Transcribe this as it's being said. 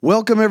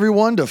Welcome,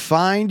 everyone, to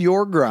Find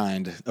Your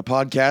Grind, a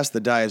podcast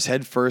that dives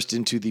headfirst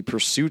into the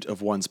pursuit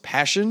of one's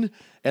passion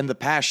and the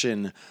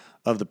passion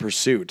of the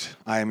pursuit.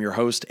 I am your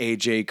host,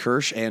 AJ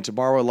Kirsch, and to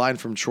borrow a line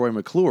from Troy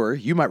McClure,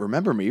 you might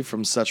remember me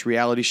from such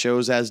reality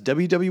shows as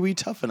WWE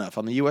Tough Enough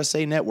on the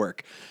USA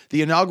Network,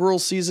 the inaugural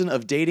season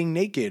of Dating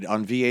Naked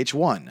on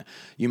VH1.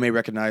 You may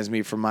recognize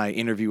me from my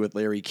interview with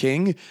Larry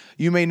King.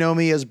 You may know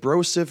me as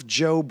Broseph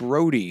Joe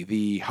Brody,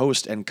 the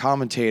host and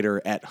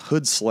commentator at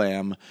Hood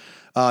Slam.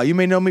 You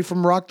may know me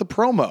from Rock the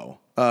Promo,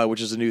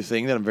 which is a new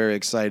thing that I'm very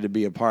excited to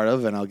be a part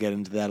of, and I'll get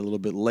into that a little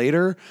bit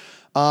later.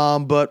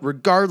 But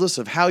regardless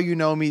of how you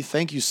know me,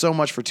 thank you so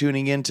much for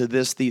tuning in to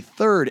this, the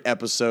third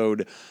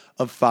episode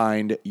of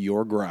Find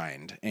Your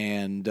Grind.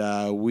 And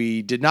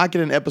we did not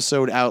get an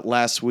episode out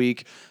last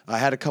week. I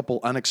had a couple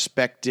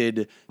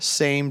unexpected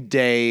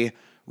same-day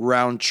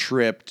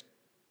round-trip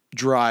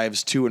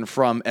drives to and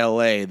from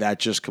LA that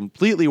just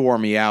completely wore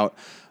me out.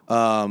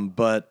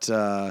 This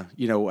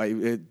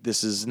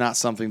is not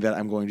something that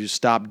I'm going to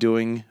stop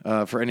doing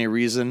for any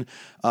reason.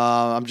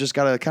 I'm just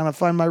got to kind of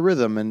find my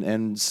rhythm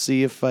and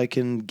see if I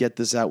can get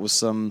this out with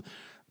some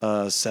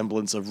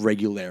semblance of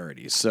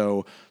regularity.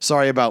 So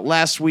sorry about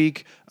last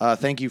week.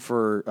 Thank you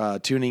for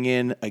tuning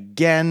in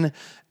again.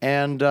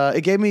 And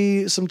it gave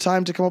me some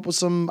time to come up with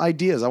some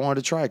ideas. I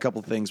wanted to try a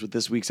couple things with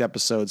this week's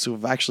episode. So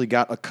we've actually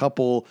got a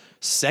couple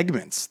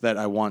segments that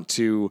I want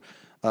to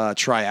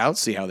try out,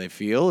 see how they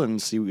feel, and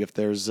see if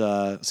there's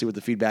see what the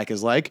feedback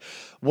is like.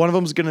 One of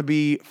them is going to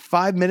be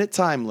 5-minute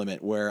time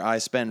limit, where I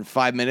spend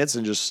 5 minutes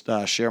and just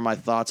share my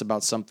thoughts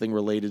about something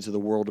related to the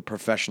world of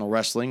professional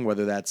wrestling,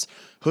 whether that's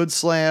Hood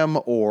Slam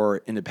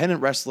or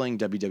independent wrestling,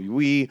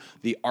 WWE,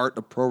 the art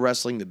of pro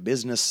wrestling, the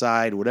business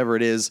side, whatever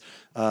it is.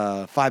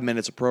 5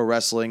 minutes of pro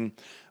wrestling.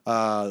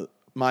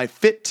 My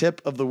fit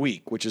tip of the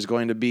week, which is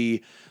going to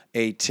be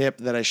a tip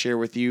that I share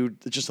with you,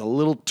 just a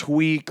little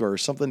tweak or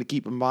something to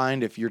keep in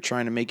mind if you're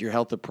trying to make your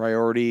health a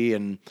priority,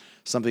 and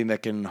something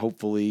that can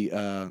hopefully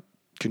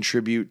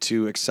contribute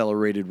to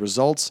accelerated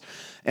results.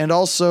 And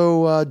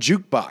also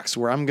Jukebox,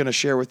 where I'm going to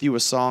share with you a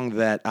song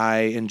that I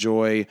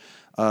enjoy,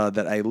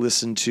 that I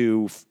listen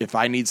to if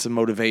I need some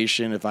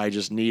motivation, if I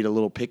just need a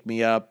little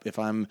pick-me-up, if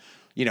I'm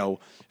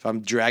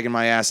dragging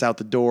my ass out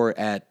the door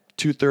at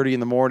 2:30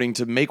 in the morning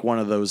to make one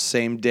of those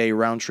same-day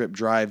round-trip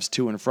drives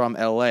to and from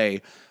LA.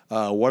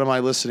 What am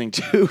I listening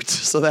to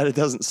so that it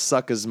doesn't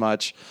suck as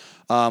much?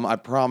 I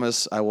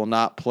promise I will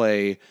not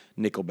play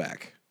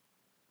Nickelback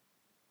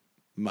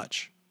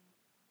much.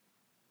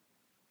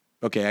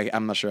 Okay,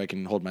 I'm not sure I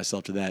can hold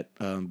myself to that,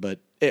 but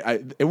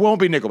it won't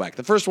be Nickelback.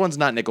 The first one's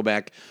not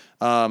Nickelback.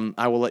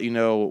 I will let you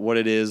know what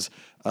it is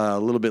a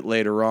little bit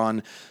later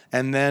on.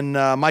 And then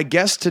my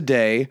guest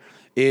today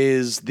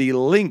is the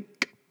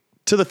Link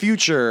to the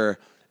Future,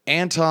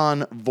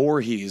 Anton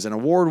Voorhees, an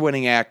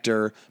award-winning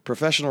actor,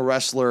 professional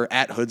wrestler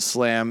at Hood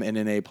Slam, and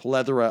in a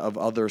plethora of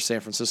other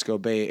San Francisco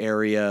Bay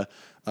Area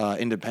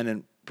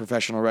independent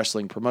professional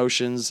wrestling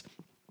promotions.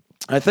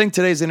 I think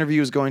today's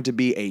interview is going to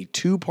be a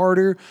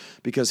two-parter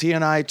because he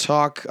and I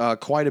talk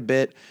quite a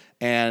bit,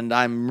 and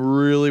I'm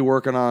really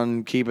working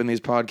on keeping these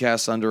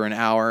podcasts under an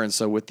hour. And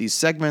so with these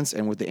segments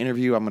and with the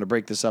interview, I'm going to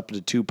break this up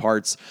into two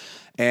parts.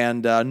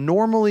 And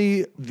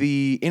normally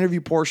the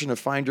interview portion of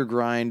Find Your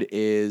Grind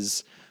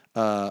is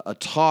a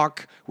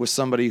talk with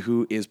somebody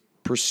who is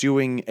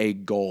pursuing a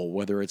goal,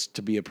 whether it's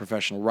to be a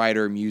professional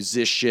writer,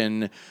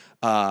 musician.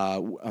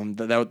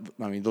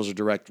 Those are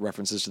direct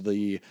references to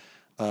the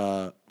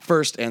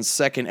first and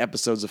second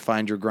episodes of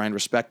Find Your Grind,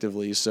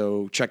 respectively.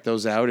 So check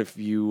those out if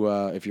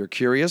you're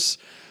curious.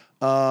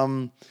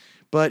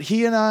 But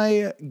he and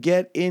I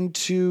get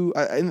into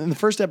in the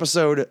first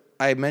episode,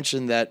 I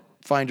mentioned that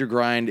Find Your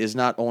Grind is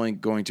not only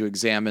going to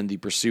examine the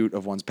pursuit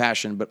of one's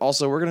passion, but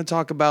also we're going to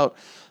talk about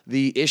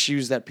the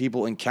issues that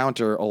people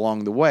encounter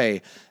along the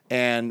way.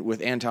 And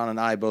with Anton and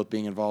I both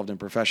being involved in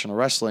professional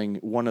wrestling,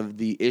 one of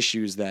the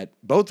issues that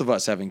both of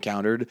us have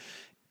encountered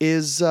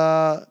is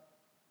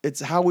it's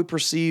how we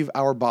perceive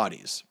our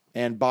bodies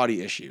and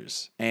body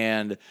issues.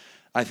 And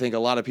I think a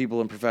lot of people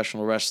in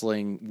professional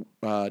wrestling,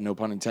 no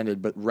pun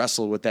intended, but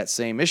wrestle with that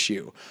same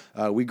issue.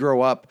 We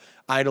grow up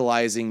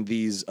idolizing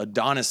these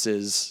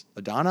Adonises.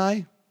 I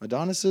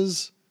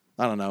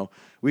don't know.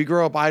 We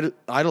grow up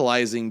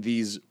idolizing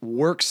these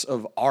works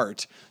of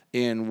art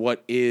in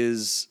what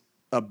is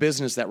a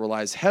business that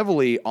relies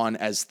heavily on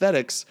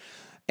aesthetics.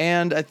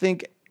 And I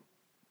think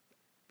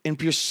in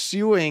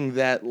pursuing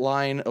that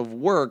line of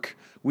work,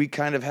 we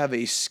kind of have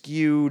a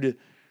skewed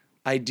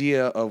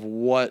idea of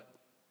what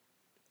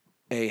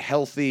a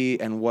healthy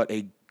and what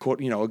a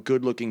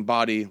good-looking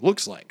body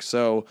looks like.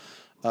 So,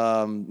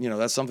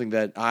 that's something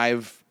that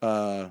I've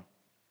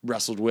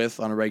wrestled with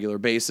on a regular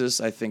basis.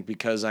 I think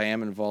because I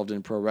am involved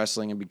in pro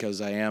wrestling and because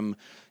I am,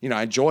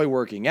 I enjoy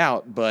working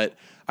out, but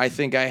I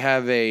think I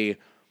have a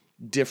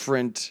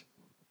different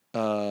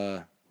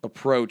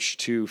approach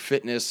to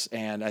fitness,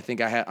 and I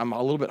think I'm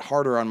a little bit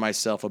harder on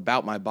myself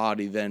about my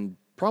body than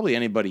probably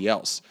anybody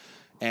else.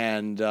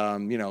 And,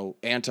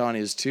 Anton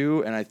is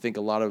too, and I think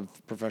a lot of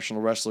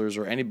professional wrestlers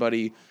or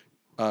anybody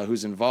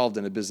who's involved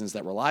in a business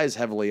that relies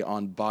heavily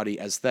on body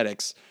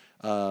aesthetics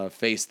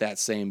face that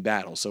same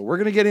battle. So we're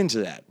going to get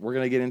into that. We're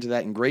going to get into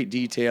that in great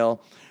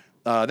detail.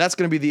 That's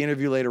going to be the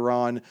interview later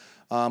on.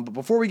 But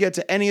before we get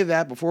to any of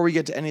that, before we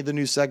get to any of the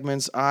new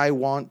segments, I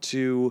want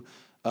to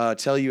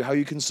tell you how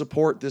you can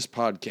support this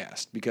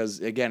podcast because,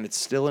 again, it's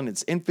still in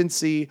its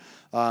infancy.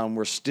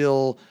 We're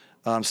still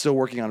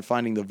working on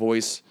finding the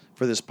voice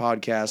for this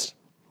podcast.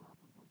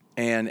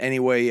 And any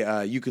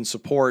way you can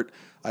support,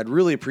 I'd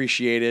really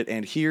appreciate it.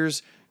 And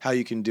here's how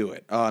you can do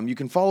it. You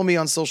can follow me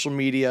on social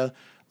media,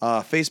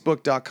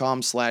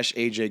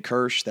 Facebook.com/AJ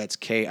Kirsch. That's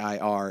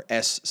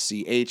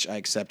KIRSCH. I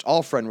accept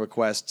all friend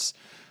requests.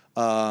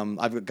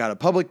 I've got a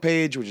public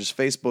page, which is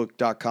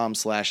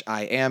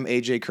Facebook.com/I am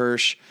AJ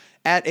Kirsch,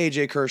 at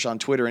AJ Kirsch on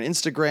Twitter and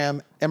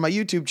Instagram, and my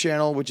YouTube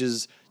channel, which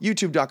is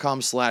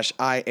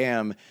YouTube.com/I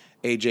am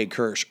AJ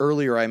Kirsch.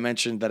 Earlier, I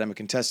mentioned that I'm a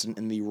contestant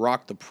in the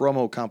Rock the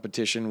Promo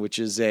competition, which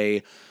is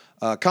a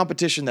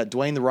competition that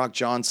Dwayne "The Rock"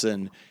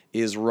 Johnson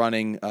is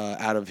running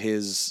out of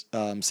his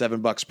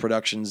 $7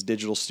 Productions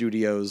digital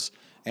studios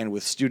and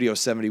with Studio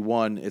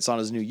 71. It's on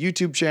his new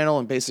YouTube channel,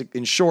 and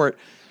in short,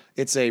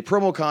 it's a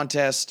promo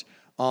contest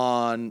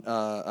on,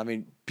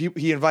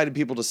 he invited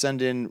people to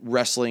send in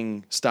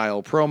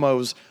wrestling-style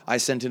promos. I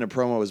sent in a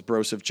promo as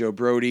Broseph Joe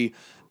Brody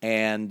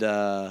and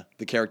the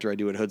character I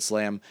do at Hood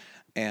Slam,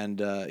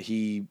 and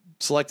he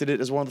selected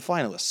it as one of the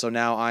finalists. So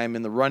now I am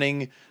in the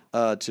running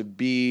to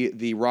be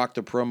the Rock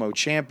the Promo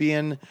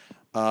champion.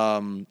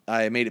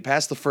 I made it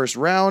past the first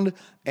round,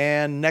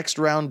 and next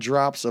round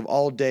drops of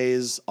all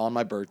days on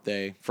my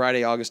birthday.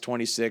 Friday, August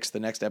 26th, the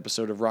next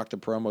episode of Rock the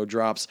Promo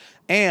drops,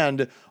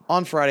 and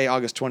on Friday,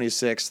 August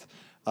 26th,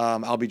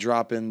 I'll be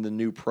dropping the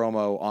new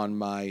promo on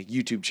my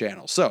YouTube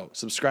channel. So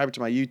subscribe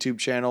to my YouTube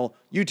channel,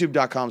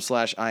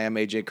 youtube.com/I am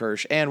AJ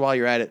Kirsch. And while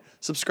you're at it,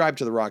 subscribe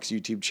to The Rock's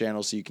YouTube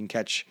channel so you can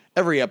catch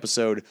every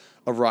episode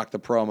of Rock the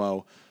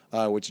Promo,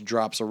 which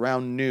drops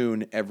around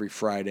noon every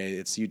Friday.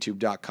 It's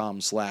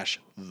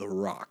youtube.com/The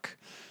Rock.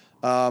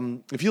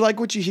 If you like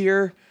what you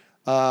hear,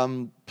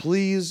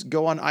 please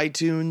go on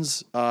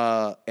iTunes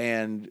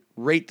and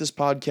rate this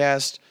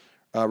podcast.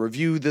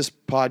 Review this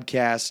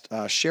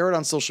podcast, share it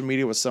on social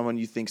media with someone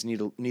you think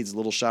needs a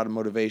little shot of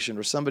motivation,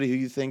 or somebody who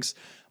you thinks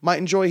might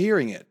enjoy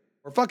hearing it.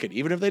 Or fuck it,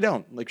 even if they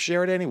don't,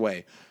 share it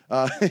anyway.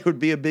 It would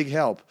be a big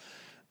help.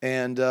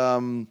 And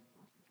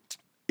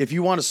if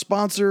you want to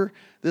sponsor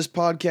this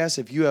podcast,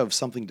 if you have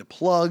something to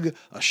plug,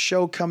 a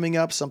show coming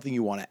up, something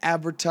you want to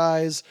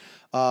advertise,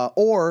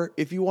 or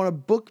if you want to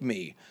book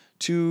me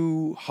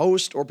to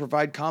host or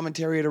provide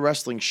commentary at a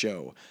wrestling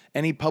show,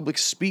 any public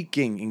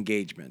speaking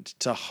engagement,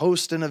 to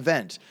host an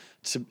event,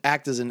 to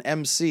act as an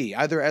MC,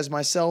 either as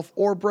myself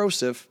or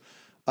Broseph,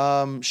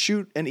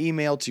 shoot an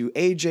email to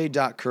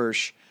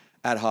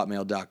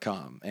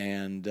aj.kirsch@hotmail.com,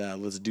 and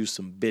let's do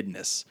some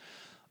business.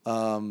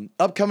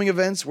 Upcoming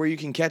events where you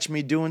can catch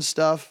me doing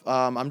stuff.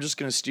 I'm just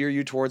going to steer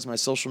you towards my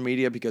social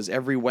media because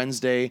every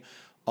Wednesday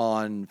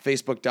on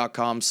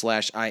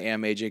Facebook.com/I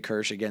am AJ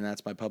Kirsch. Again,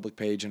 that's my public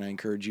page, and I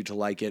encourage you to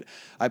like it.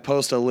 I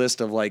post a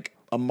list of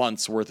a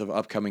month's worth of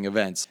upcoming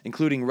events,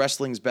 including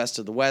Wrestling's Best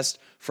of the West,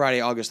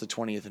 Friday, August the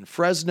 20th in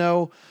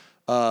Fresno,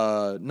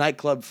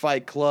 Nightclub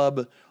Fight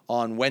Club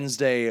on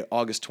Wednesday,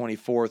 August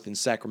 24th in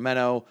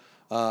Sacramento.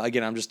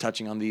 Again, I'm just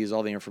touching on these.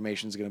 All the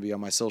information is going to be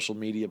on my social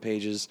media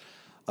pages.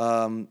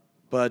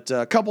 But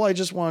a couple I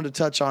just wanted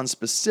to touch on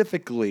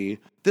specifically.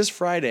 This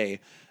Friday,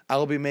 I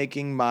will be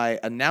making my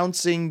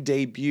announcing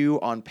debut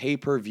on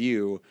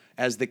pay-per-view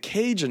as the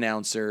cage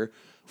announcer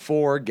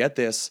for, get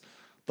this,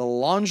 the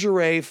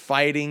Lingerie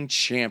Fighting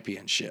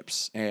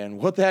Championships. And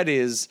what that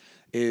is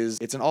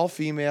it's an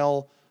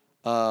all-female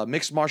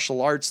mixed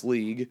martial arts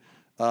league,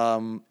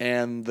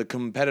 and the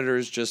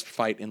competitors just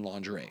fight in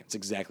lingerie. It's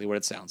exactly what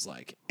it sounds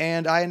like.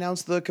 And I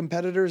announce the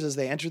competitors as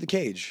they enter the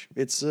cage.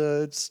 It's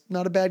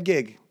not a bad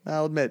gig.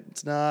 I'll admit,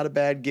 it's not a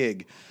bad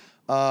gig.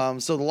 So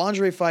the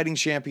Lingerie Fighting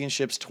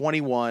Championships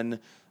 21,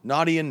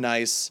 Naughty and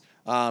Nice.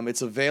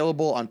 It's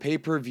available on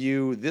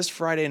pay-per-view this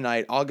Friday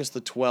night, August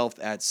the 12th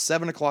at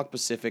 7 o'clock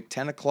Pacific,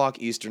 10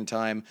 o'clock Eastern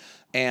Time,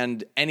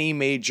 and any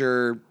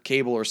major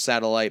cable or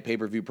satellite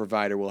pay-per-view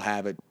provider will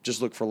have it.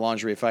 Just look for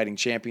Lingerie Fighting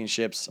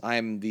Championships.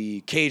 I'm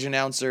the cage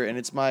announcer, and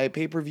it's my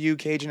pay-per-view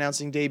cage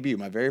announcing debut,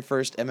 my very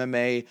first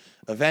MMA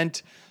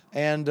event,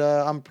 and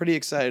I'm pretty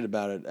excited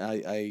about it.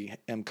 I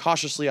am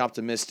cautiously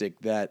optimistic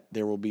that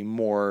there will be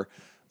more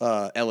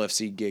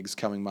LFC gigs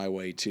coming my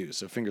way too.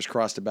 So fingers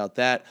crossed about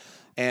that.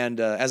 And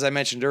as I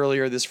mentioned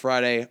earlier, this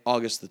Friday,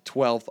 August the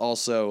 12th,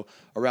 also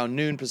around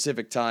noon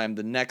Pacific time,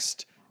 the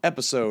next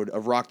episode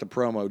of Rock the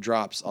Promo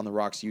drops on The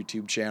Rock's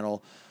YouTube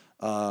channel.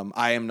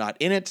 I am not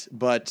in it,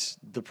 but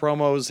the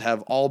promos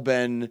have all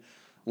been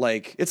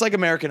it's like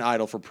American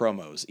Idol for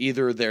promos.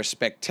 Either they're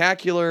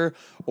spectacular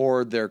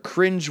or they're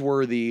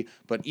cringeworthy,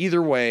 but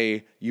either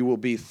way, you will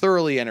be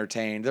thoroughly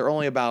entertained. They're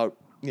only about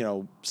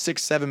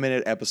 6-7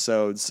 minute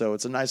episodes, so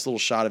it's a nice little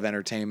shot of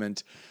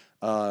entertainment.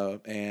 My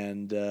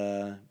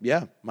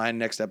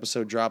next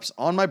episode drops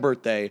on my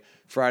birthday,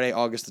 Friday,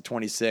 August the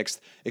 26th.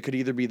 It could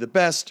either be the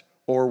best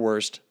or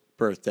worst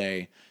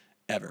birthday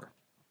ever.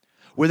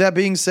 With that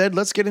being said,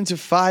 let's get into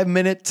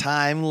 5-minute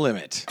time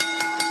limit.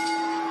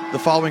 The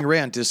following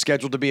rant is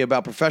scheduled to be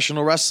about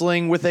professional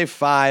wrestling with a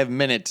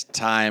 5-minute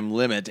time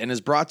limit and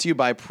is brought to you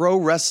by Pro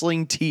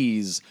Wrestling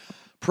Tees.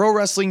 Pro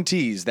Wrestling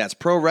Tees, that's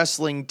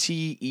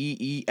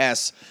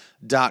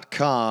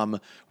ProWrestlingTees.com,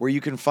 where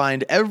you can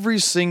find every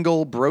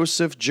single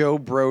Broseph Joe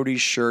Brody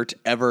shirt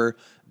ever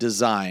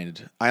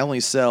designed. I only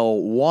sell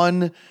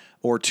 1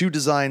 or 2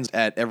 designs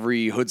at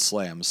every Hood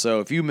Slam. So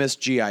if you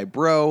missed G.I.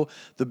 Bro,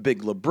 the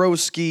Big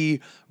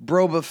Lebroski,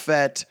 Broba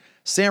Fett,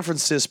 San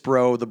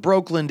Francisco, the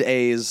Brokeland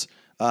A's,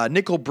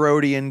 Nickel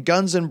Brodian,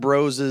 Guns N'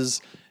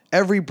 Broses,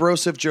 every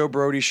Broseph Joe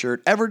Brody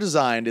shirt ever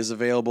designed is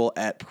available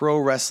at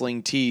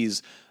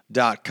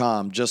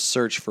ProWrestlingTees.com. Just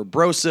search for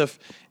Broseph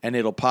and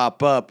it'll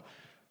pop up.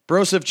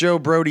 Broseph Joe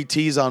Brody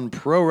tees on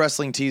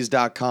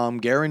ProWrestlingTees.com,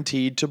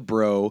 guaranteed to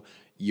bro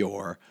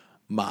your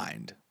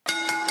mind.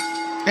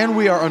 And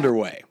we are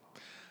underway.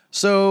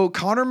 So,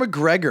 Conor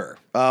McGregor,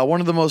 one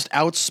of the most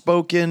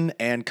outspoken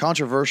and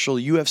controversial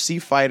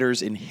UFC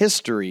fighters in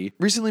history,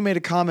 recently made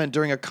a comment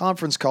during a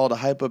conference call to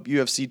hype up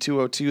UFC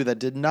 202 that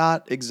did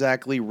not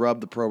exactly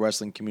rub the pro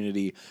wrestling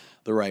community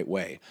the right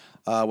way.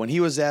 When he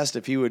was asked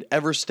if he would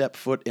ever step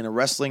foot in a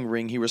wrestling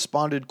ring, he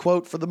responded,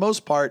 quote, "For the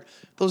most part,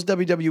 those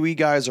WWE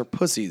guys are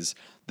pussies.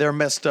 They're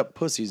messed up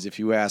pussies, if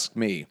you ask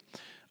me,"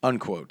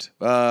 unquote.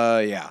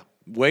 Yeah.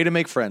 Way to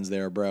make friends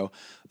there, bro.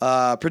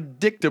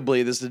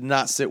 Predictably, this did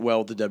not sit well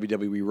with the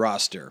WWE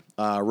roster.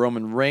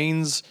 Roman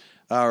Reigns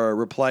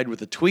replied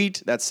with a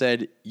tweet that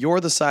said,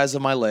 "You're the size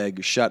of my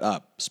leg, shut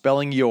up."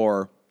 Spelling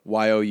your,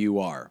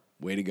 Y-O-U-R.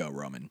 Way to go,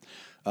 Roman.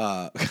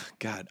 God,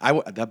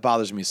 that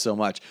bothers me so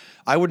much.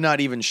 I would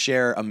not even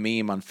share a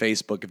meme on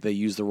Facebook if they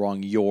use the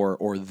wrong your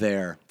or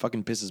their.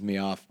 Fucking pisses me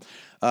off.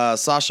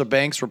 Sasha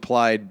Banks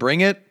replied,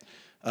 "Bring it."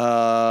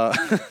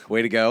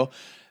 Way to go.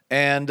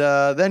 And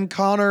then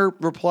Conor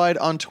replied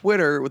on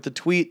Twitter with a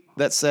tweet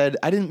that said,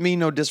 "I didn't mean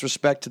no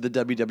disrespect to the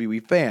WWE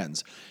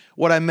fans.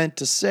 What I meant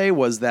to say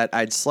was that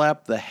I'd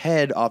slap the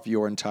head off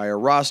your entire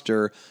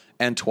roster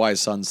and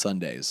twice on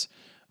Sundays."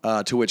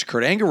 To which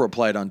Kurt Angle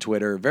replied on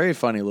Twitter, very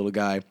funny little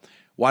guy,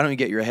 "Why don't you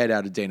get your head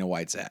out of Dana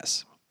White's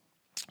ass?"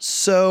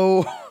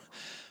 So,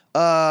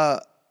 I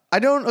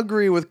don't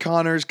agree with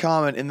Conor's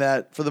comment in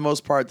that, for the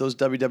most part, those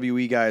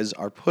WWE guys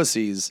are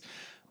pussies.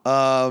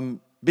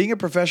 Being a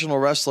professional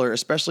wrestler,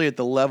 especially at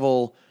the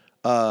level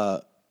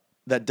that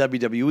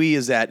WWE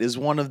is at, is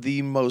one of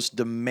the most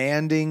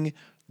demanding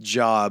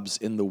jobs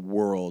in the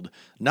world.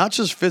 Not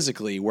just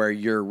physically, where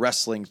you're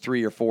wrestling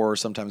 3 or 4 or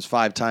sometimes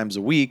 5 times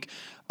a week,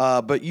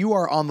 but you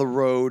are on the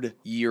road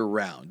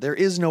year-round. There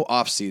is no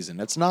off-season.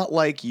 It's not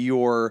like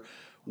you're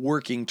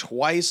working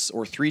twice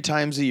or 3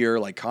 times a year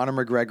like Conor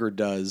McGregor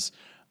does,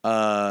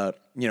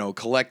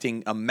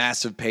 collecting a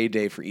massive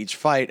payday for each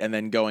fight and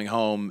then going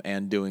home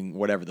and doing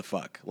whatever the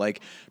fuck.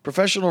 Like,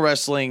 professional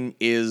wrestling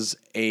is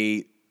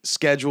a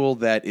schedule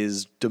that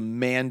is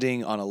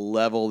demanding on a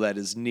level that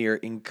is near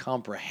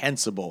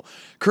incomprehensible.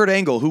 Kurt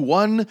Angle, who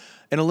won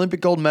an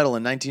Olympic gold medal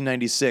in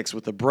 1996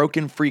 with a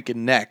broken freaking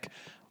neck,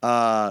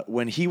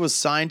 when he was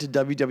signed to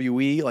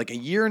WWE, like a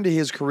year into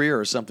his career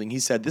or something, he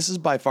said, "This is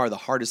by far the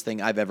hardest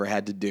thing I've ever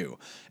had to do."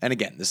 And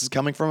again, this is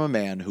coming from a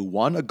man who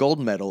won a gold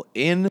medal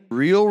in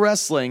real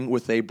wrestling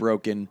with a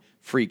broken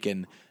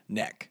freaking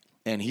neck.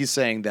 And he's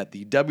saying that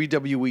the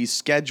WWE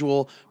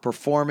schedule,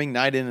 performing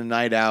night in and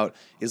night out,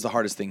 is the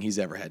hardest thing he's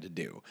ever had to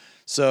do.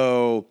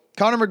 So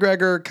Conor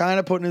McGregor kind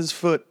of putting his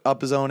foot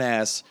up his own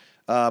ass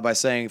by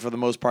saying, for the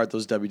most part,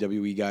 those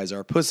WWE guys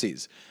are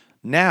pussies.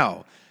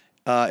 Now,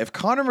 if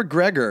Conor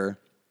McGregor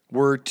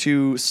were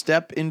to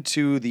step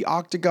into the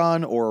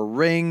octagon or a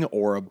ring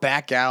or a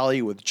back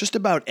alley with just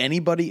about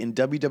anybody in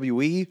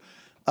WWE,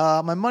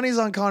 my money's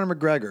on Conor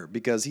McGregor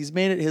because he's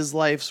made it his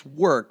life's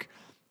work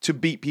to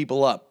beat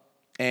people up,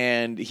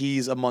 and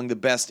he's among the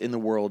best in the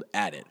world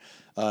at it.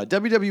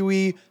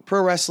 WWE,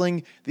 pro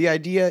wrestling, the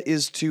idea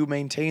is to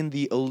maintain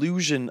the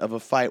illusion of a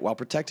fight while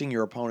protecting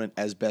your opponent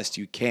as best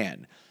you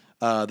can.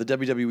 The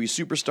WWE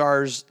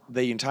superstars,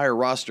 the entire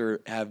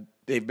roster,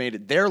 they've made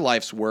it their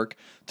life's work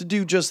to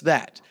do just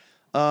that.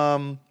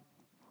 I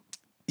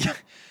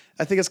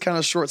think it's kind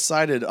of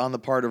short-sighted on the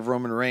part of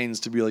Roman Reigns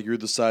to be like, "You're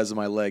the size of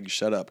my leg,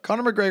 shut up."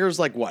 Conor McGregor's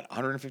like,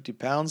 150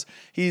 pounds?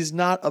 He's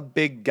not a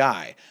big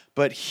guy,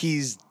 but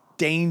he's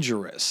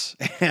dangerous.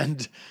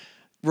 And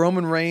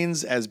Roman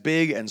Reigns, as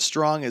big and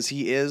strong as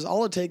he is,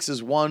 all it takes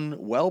is one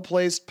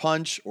well-placed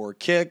punch or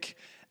kick,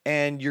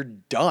 and you're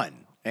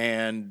done.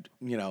 And,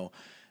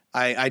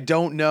 I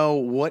don't know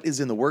what is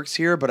in the works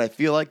here, but I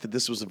feel like that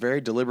this was a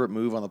very deliberate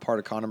move on the part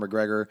of Conor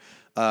McGregor.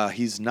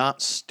 He's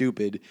not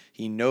stupid.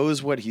 He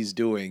knows what he's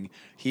doing.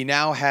 He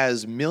now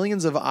has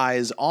millions of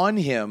eyes on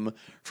him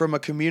from a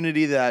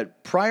community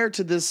that prior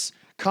to this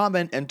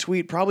comment and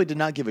tweet probably did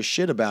not give a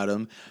shit about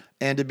him.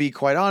 And to be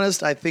quite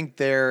honest, I think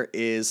there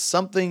is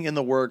something in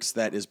the works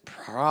that is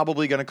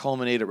probably going to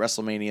culminate at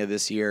WrestleMania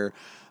this year.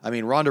 I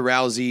mean, Ronda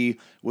Rousey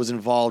was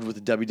involved with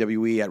the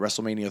WWE at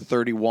WrestleMania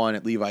 31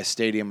 at Levi's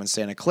Stadium in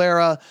Santa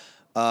Clara.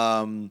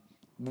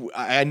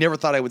 I never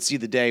thought I would see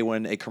the day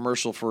when a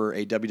commercial for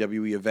a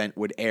WWE event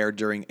would air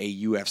during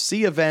a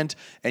UFC event,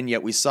 and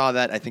yet we saw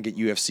that, I think, at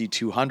UFC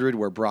 200,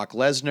 where Brock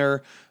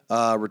Lesnar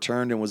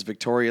returned and was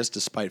victorious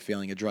despite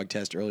failing a drug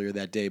test earlier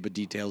that day, but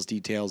details.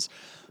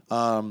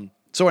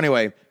 So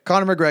anyway,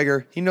 Conor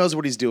McGregor, he knows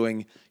what he's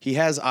doing. He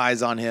has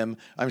eyes on him.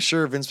 I'm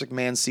sure Vince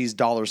McMahon sees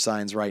dollar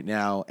signs right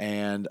now,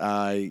 and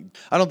I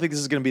don't think this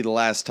is going to be the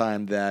last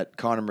time that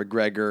Conor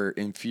McGregor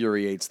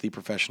infuriates the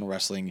professional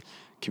wrestling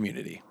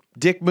community.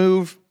 Dick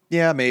move?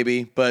 Yeah,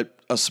 maybe, but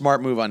a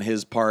smart move on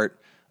his part.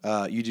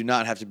 You do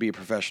not have to be a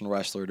professional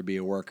wrestler to be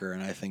a worker,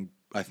 and I think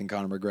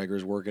Conor McGregor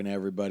is working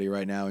everybody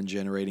right now and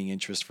generating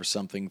interest for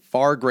something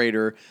far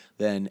greater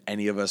than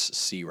any of us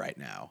see right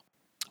now.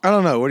 I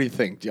don't know. What do you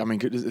think? I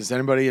mean, is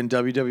anybody in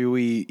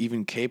WWE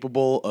even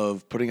capable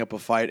of putting up a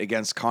fight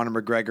against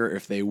Conor McGregor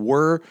if they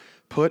were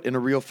put in a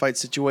real fight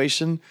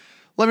situation?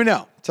 Let me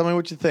know. Tell me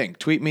what you think.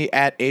 Tweet me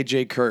at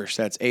AJ Kirsch.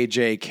 That's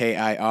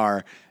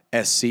AJKIRSCH.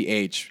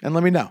 And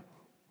let me know.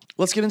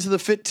 Let's get into the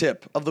Fit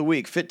Tip of the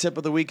Week. Fit Tip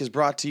of the Week is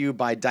brought to you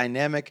by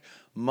Dynamic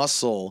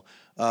Muscle.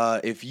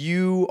 If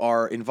you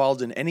are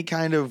involved in any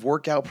kind of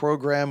workout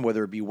program,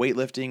 whether it be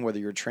weightlifting, whether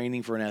you're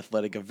training for an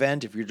athletic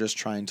event, if you're just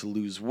trying to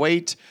lose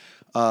weight,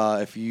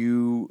 if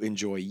you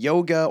enjoy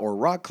yoga or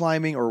rock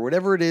climbing or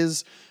whatever it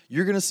is,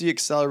 you're going to see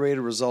accelerated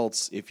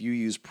results if you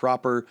use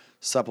proper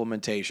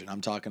supplementation.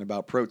 I'm talking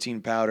about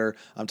protein powder.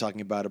 I'm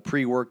talking about a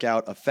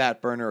pre-workout, a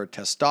fat burner, a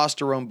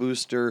testosterone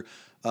booster,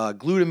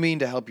 glutamine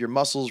to help your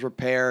muscles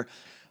repair.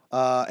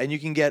 And you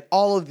can get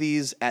all of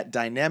these at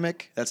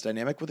Dynamic, that's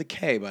Dynamic with a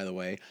K, by the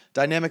way,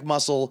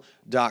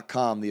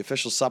 dynamicmuscle.com, the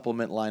official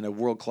supplement line of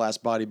world-class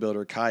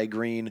bodybuilder Kai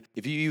Green.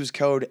 If you use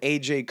code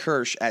AJ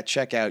Kirsch at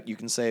checkout, you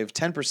can save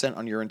 10%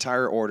 on your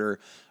entire order,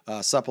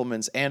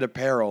 supplements and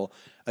apparel.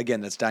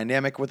 Again, that's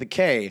Dynamic with a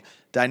K,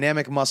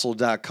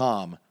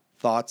 dynamicmuscle.com.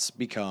 Thoughts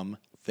become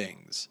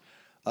things.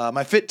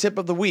 My fit tip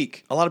of the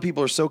week. A lot of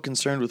people are so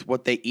concerned with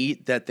what they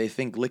eat that they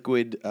think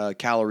liquid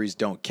calories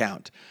don't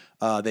count.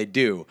 They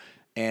do.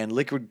 And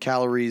liquid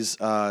calories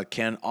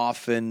can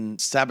often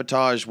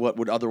sabotage what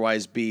would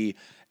otherwise be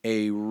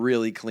a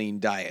really clean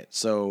diet.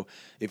 So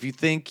if you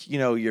think,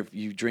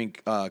 you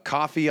drink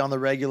coffee on the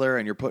regular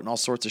and you're putting all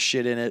sorts of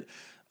shit in it,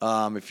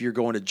 if you're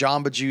going to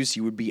Jamba Juice,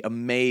 you would be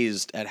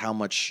amazed at how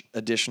much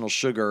additional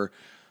sugar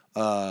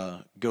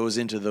goes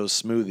into those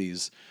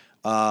smoothies.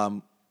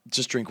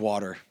 Just drink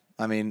water.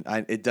 I mean,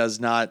 it does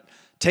not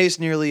taste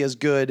nearly as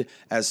good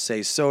as,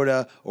 say,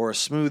 soda or a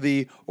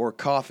smoothie or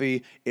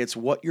coffee. It's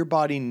what your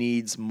body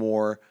needs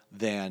more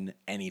than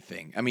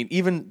anything. I mean,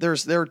 even there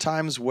are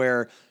times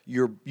where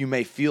you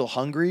may feel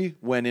hungry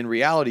when in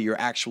reality you're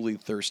actually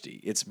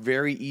thirsty. It's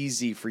very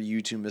easy for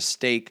you to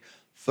mistake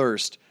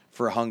thirst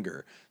for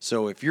hunger.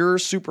 So if you're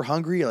super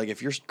hungry, like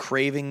if you're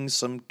craving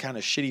some kind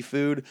of shitty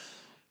food,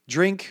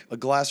 drink a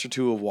glass or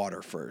two of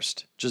water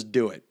first. Just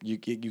do it. You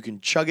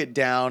can chug it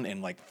down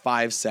in like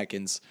 5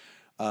 seconds.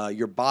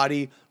 Your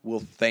body will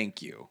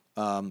thank you.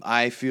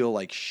 I feel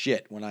like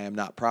shit when I am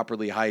not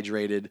properly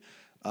hydrated.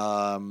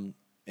 And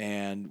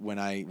when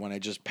I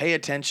just pay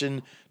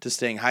attention to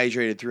staying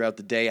hydrated throughout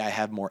the day, I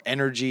have more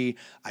energy.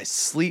 I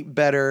sleep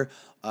better.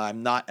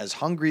 I'm not as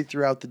hungry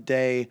throughout the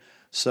day.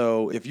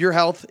 So if your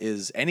health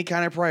is any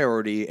kind of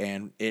priority,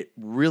 and it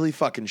really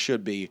fucking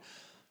should be,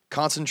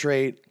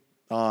 concentrate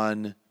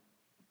on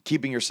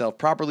keeping yourself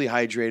properly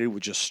hydrated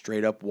with just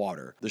straight up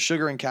water. The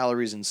sugar and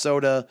calories in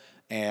soda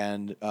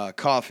and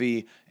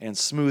coffee and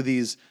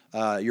smoothies,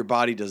 your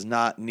body does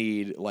not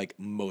need like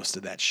most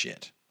of that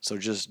shit. So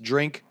just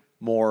drink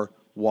more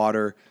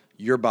water.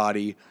 Your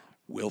body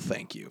will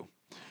thank you.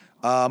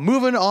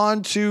 Moving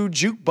on to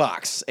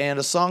Jukebox, and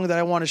a song that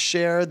I want to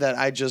share that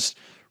I just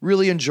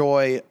really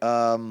enjoy,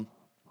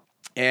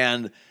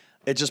 and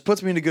it just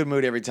puts me in a good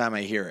mood every time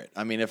I hear it.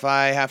 I mean, if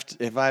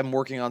I'm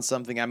working on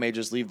something, I may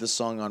just leave the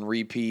song on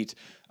repeat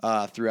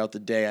throughout the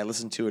day. I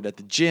listen to it at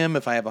the gym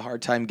if I have a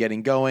hard time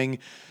getting going.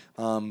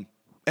 And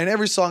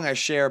every song I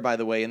share, by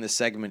the way, in this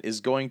segment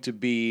is going to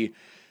be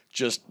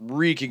just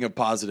reeking of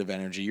positive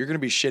energy. You're going to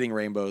be shitting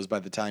rainbows by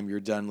the time you're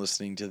done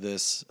listening to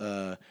this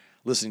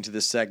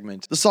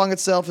segment. The song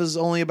itself is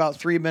only about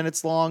 3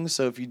 minutes long,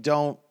 so if you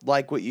don't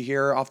like what you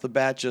hear off the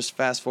bat, just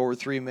fast forward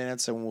 3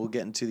 minutes and we'll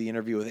get into the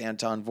interview with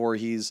Anton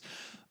Voorhees.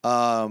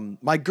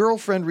 My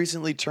girlfriend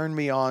recently turned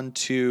me on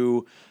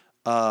to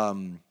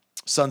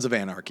Sons of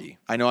Anarchy.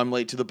 I know I'm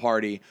late to the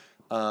party.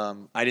 I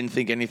didn't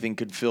think anything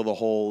could fill the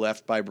hole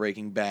left by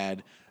Breaking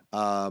Bad.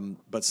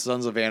 But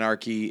Sons of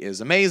Anarchy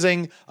is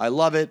amazing. I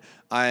love it.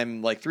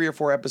 I'm like 3 or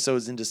 4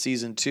 episodes into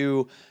season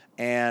 2,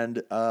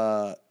 and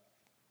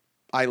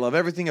I love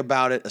everything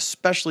about it,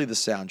 especially the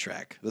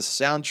soundtrack. The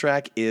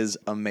soundtrack is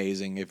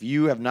amazing. If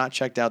you have not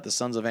checked out the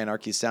Sons of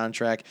Anarchy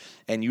soundtrack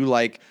and you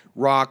like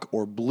rock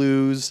or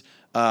blues,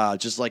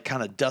 just like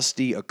kind of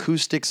dusty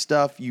acoustic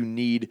stuff, you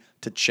need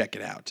to check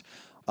it out.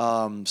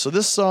 So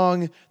this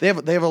song, they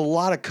have a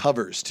lot of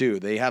covers too.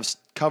 They have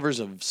covers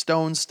of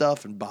Stone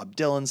stuff and Bob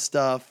Dylan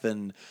stuff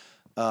and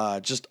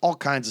just all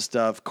kinds of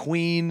stuff.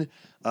 Queen,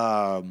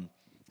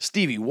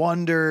 Stevie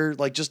Wonder,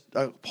 like just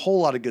a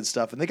whole lot of good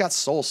stuff. And they got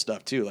soul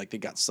stuff too. Like they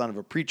got Son of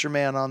a Preacher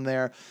Man on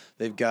there.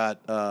 They've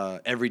got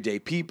Everyday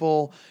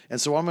People.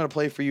 And so what I'm going to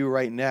play for you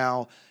right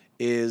now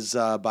is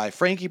by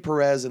Frankie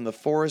Perez and the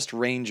Forest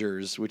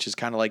Rangers, which is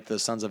kind of like the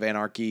Sons of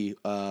Anarchy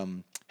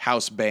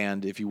house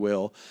band, if you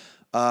will.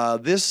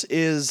 This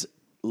is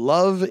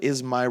Love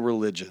Is My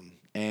Religion.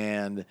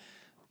 And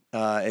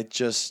I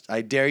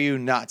dare you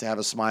not to have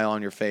a smile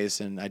on your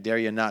face, and I dare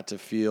you not to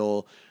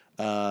feel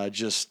I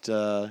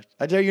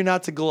dare you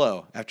not to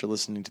glow after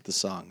listening to the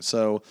song.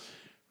 So,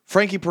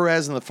 Frankie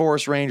Perez and the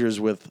Forest Rangers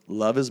with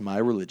Love Is My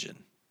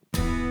Religion.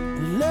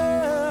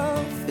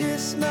 Love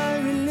is my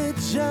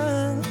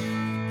religion.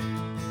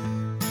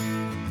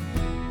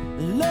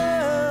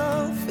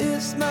 Love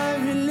is my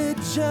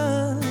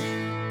religion.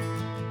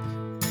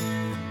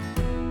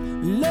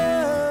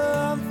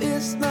 Love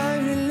is my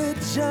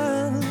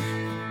religion.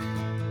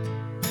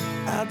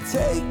 I'll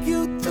take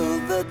you to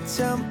the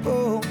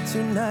temple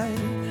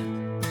tonight.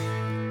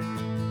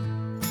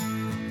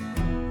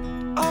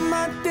 All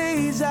my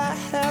days I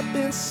have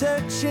been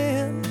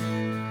searching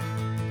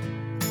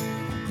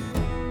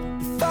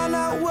to find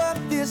out what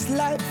this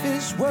life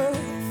is worth.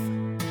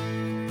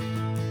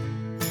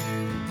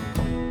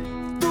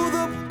 Through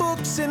the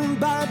books and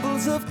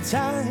Bibles of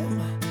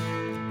time,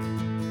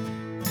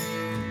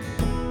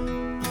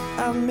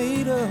 I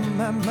made up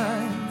my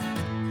mind.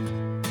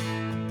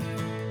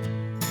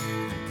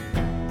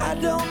 I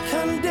don't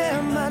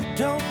condemn, I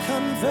don't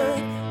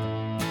convert.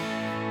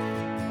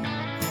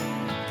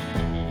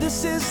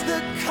 This is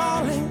the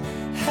calling,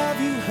 have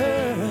you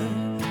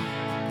heard?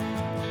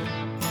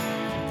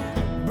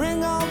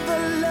 Bring all the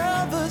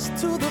lovers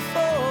to the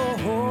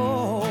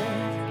fold,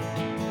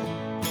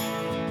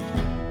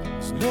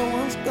 'cause no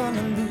one's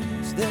gonna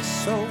lose their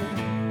soul.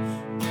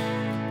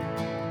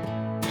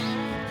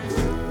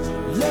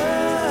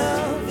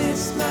 Love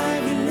is my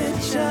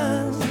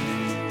religion.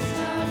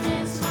 Love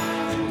is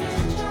my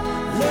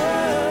religion.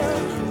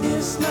 Love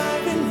is my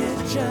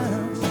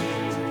religion.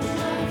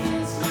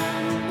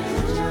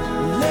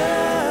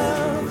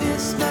 Love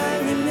is my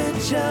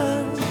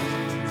religion.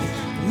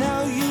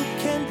 Now you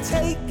can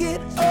take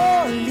it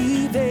or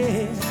leave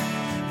it.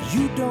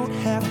 You don't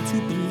have to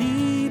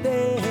believe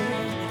it.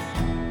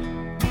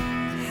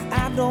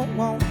 I don't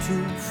want to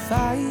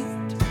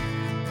fight.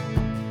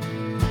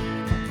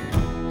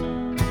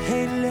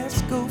 Hey,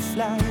 let's go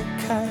fly a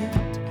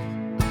kite.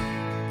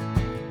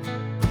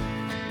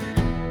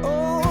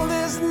 Oh,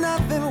 there's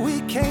nothing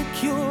we can't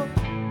cure.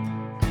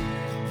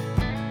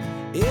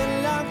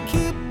 And I'll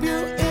keep you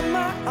in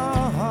my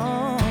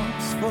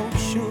arms for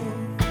sure.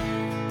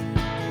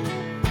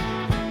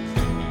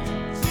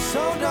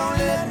 So don't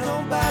let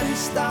nobody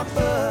stop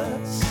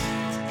us.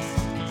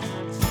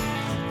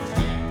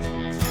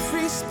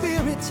 Free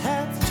spirits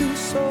have two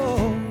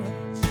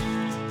souls.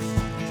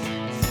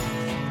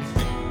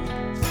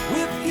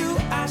 With you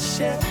I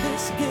share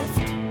this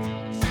gift,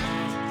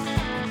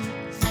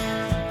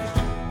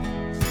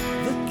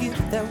 the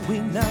gift that we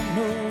now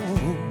know.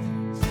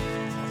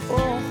 Oh,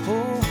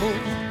 oh, oh.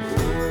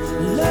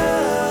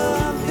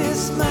 Love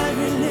is my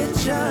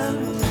religion.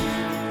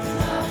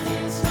 Love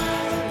is my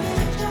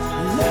religion.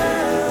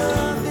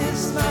 Love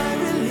is my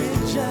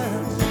religion.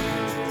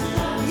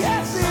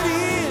 Yes, it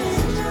is.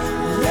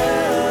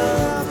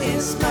 Love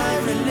is my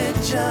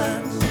religion.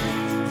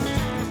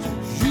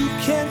 You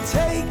can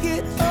take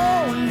it or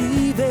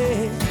leave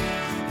it.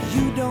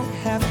 You don't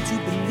have to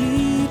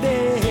believe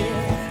it.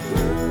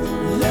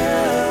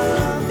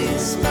 Love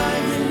is my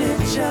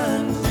religion.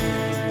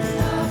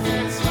 Love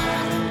is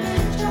my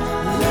religion.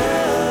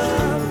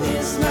 Love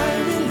is my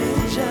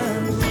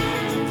religion.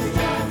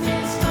 Love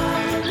is my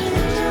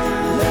religion.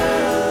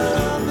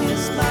 Love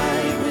is my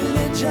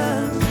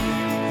religion.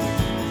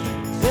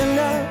 Then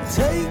I'll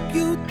take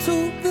you to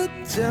the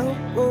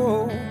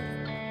temple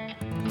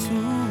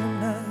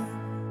tonight.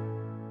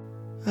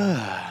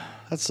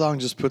 That song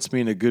just puts me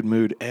in a good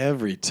mood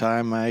every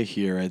time I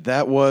hear it.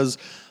 That was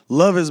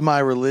Love Is My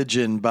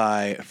Religion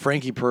by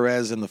Frankie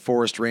Perez and the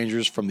Forest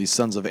Rangers from the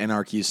Sons of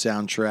Anarchy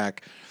soundtrack.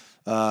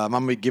 I'm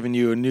going to be giving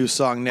you a new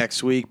song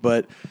next week,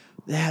 but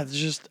yeah, there's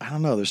just, I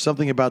don't know, there's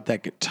something about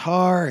that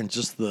guitar and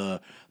just the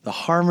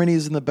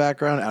harmonies in the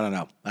background. I don't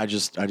know. I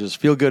just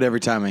feel good every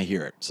time I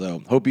hear it.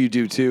 So hope you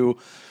do too.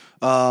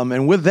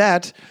 And with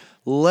that,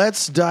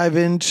 let's dive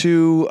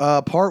into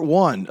part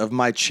one of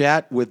my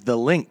chat with the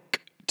Link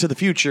to the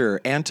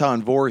Future,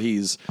 Anton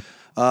Voorhees.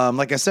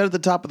 Like I said at the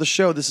top of the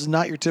show, this is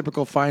not your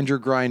typical Find Your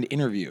Grind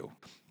interview.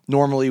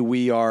 Normally,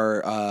 we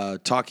are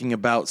talking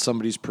about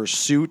somebody's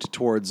pursuit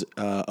towards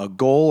a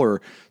goal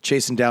or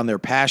chasing down their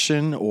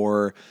passion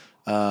or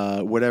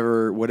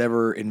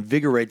whatever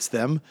invigorates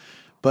them.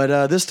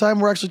 But this time,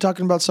 we're actually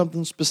talking about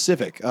something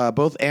specific.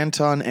 Both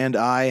Anton and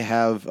I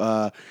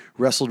have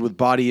wrestled with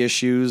body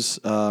issues,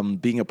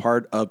 being a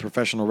part of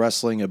professional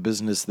wrestling, a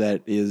business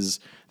that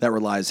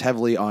relies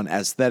heavily on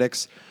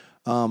aesthetics.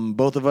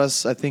 Both of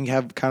us, I think,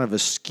 have kind of a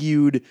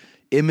skewed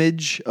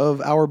image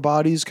of our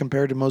bodies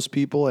compared to most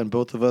people, and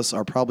both of us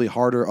are probably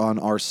harder on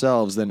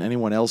ourselves than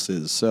anyone else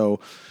is.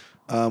 So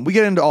We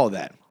get into all of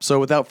that. So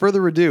without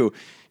further ado,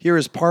 here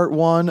is part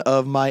 1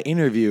 of my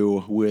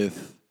interview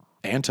with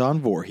Anton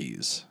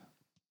Voorhees.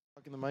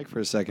 Talk in the mic for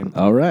a second.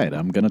 All right,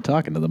 I'm going to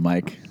talk into the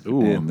mic.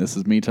 Ooh. And this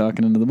is me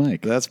talking into the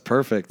mic. That's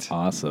perfect.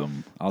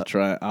 Awesome. I'll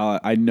try.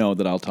 I know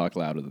that I'll talk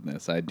louder than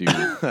this. I do.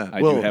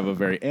 I Well- do have a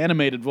very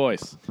animated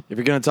voice. If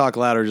you're going to talk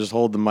louder, just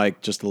hold the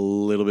mic just a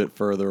little bit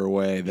further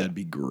away. That'd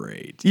be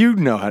great. You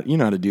know how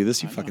to do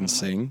this. You fucking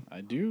sing.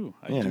 I do.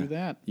 I Yeah. do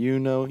that You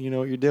know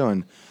what you're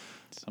doing.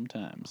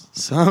 sometimes.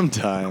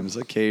 Sometimes,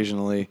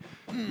 occasionally.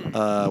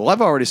 Well,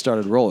 I've already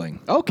started rolling.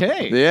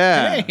 Okay.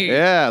 Yeah, Hey.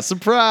 yeah,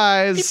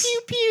 surprise.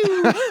 Pew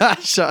pew.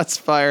 Shots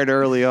fired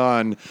early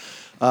on.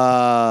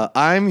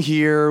 I'm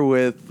here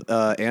with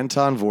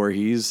Anton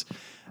Voorhees,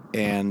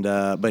 and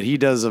but he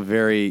does a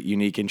very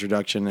unique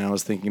introduction. And I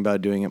was thinking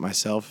about doing it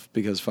myself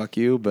because fuck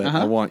you, but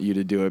I want you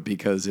to do it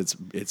because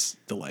it's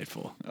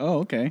delightful. Oh,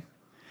 okay.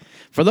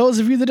 For those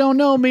of you that don't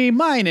know me,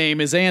 my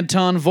name is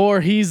Anton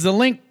Voorhees, the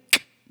link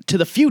to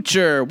the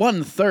future,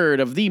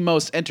 1/3 of the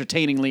most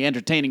entertainingly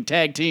entertaining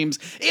tag teams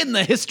in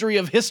the history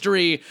of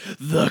history,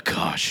 the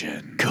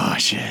Caution.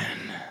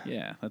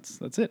 Yeah,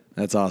 that's it.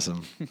 That's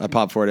awesome. I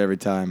pop for it every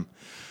time.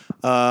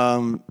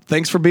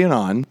 Thanks for being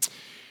on.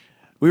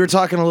 We were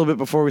talking a little bit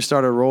before we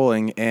started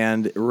rolling,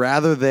 and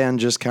rather than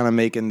just kind of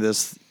making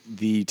this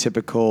the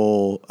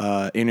typical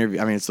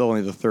interview, I mean, it's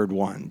only the third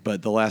one,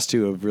 but the last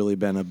two have really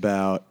been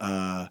about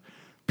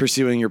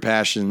pursuing your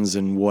passions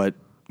and what,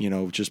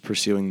 just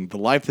pursuing the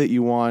life that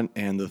you want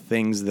and the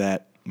things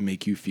that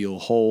make you feel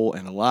whole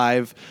and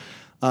alive.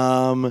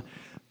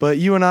 But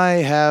you and I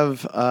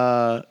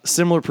have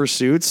similar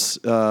pursuits,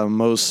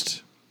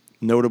 most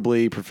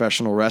notably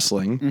professional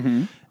wrestling.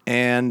 Mm-hmm.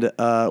 And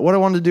what I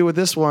wanted to do with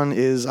this one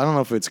is, I don't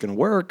know if it's going to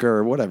work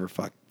or whatever.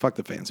 Fuck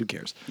the fans. Who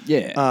cares?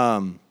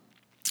 Yeah.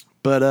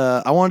 But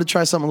I wanted to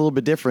try something a little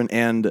bit different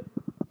and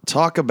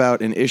talk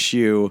about an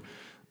issue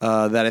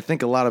that I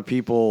think a lot of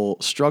people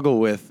struggle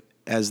with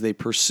as they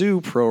pursue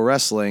pro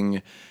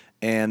wrestling,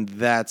 and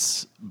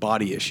that's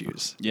body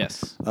issues.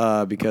 Yes.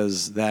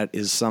 Because that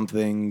is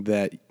something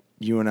that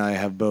you and I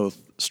have both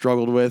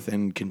struggled with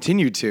and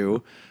continue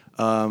to,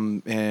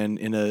 and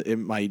in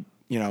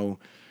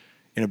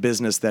a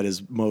business that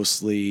is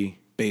mostly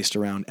based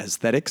around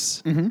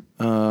aesthetics, and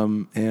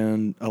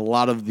a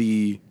lot of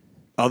the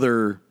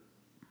other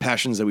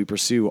passions that we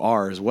pursue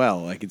are as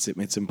well. Like it's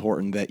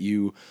important that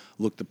you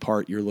look the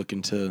part you're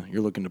looking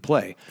to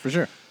play. For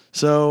sure.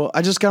 So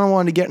I just kind of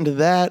wanted to get into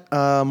that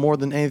more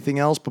than anything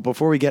else. But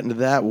before we get into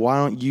that, why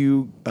don't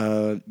you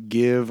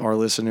give our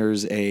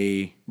listeners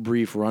a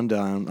brief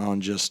rundown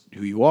on just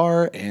who you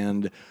are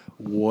and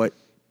what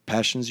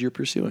passions you're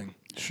pursuing?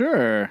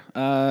 Sure.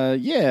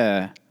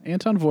 Yeah.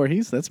 Anton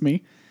Voorhees, that's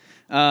me.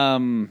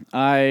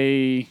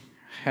 I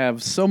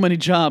have so many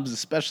jobs,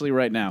 especially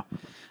right now.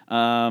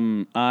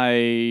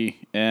 I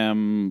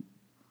am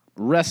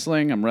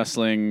wrestling. I'm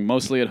wrestling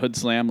mostly at Hood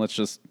Slam. Let's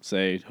just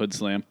say Hood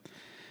Slam.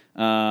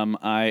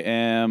 I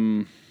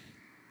am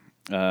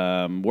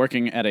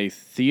working at a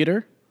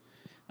theater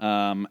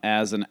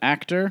as an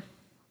actor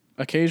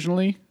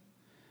occasionally.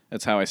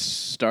 That's how I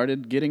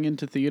started getting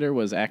into theater,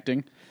 was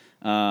acting.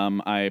 I'm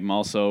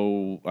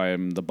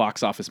the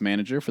box office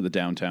manager for the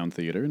Downtown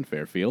Theater in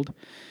Fairfield,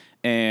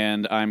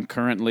 and I'm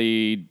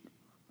currently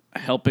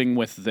helping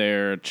with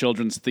their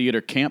children's theater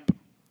camp,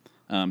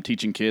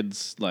 teaching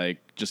kids, like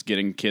just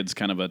getting kids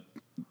kind of an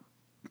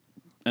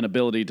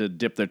ability to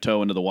dip their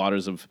toe into the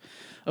waters of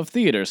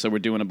theater. So we're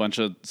doing a bunch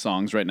of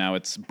songs right now.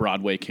 It's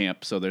Broadway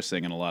camp, so they're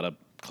singing a lot of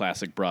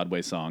classic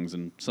Broadway songs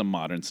and some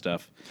modern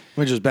stuff.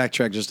 Let me just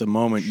backtrack just a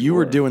moment. You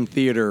were doing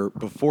theater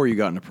before you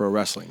got into pro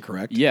wrestling,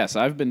 correct? Yes,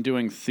 I've been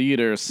doing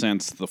theater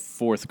since the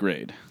 4th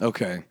grade.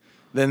 Okay.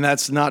 Then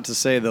that's not to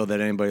say, though,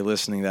 that anybody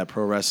listening that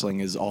pro wrestling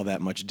is all that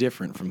much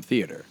different from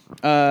theater.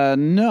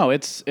 No,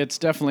 it's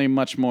definitely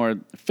much more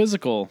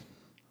physical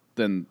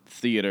than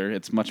theater.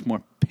 It's much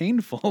more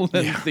painful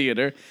than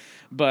theater.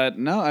 But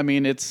no, I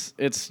mean it's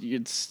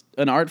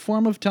an art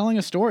form of telling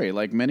a story,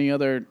 like many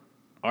other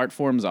art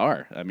forms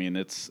are. I mean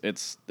it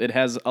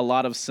has a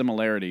lot of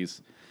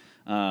similarities.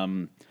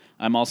 I'm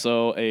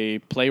also a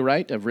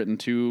playwright. I've written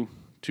two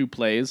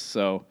plays,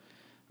 so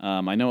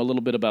I know a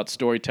little bit about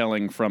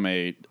storytelling from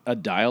a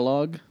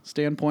dialogue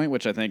standpoint,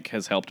 which I think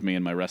has helped me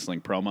in my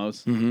wrestling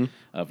promos,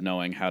 of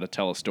knowing how to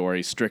tell a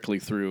story strictly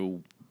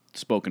through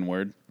spoken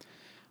word.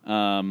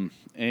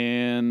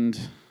 And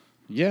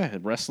yeah,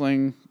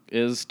 wrestling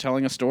is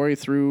telling a story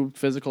through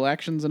physical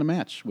actions in a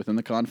match within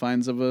the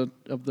confines of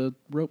the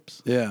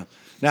ropes. Yeah.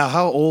 Now,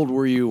 how old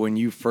were you when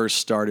you first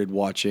started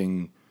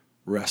watching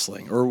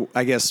wrestling? Or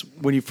I guess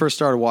when you first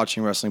started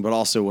watching wrestling, but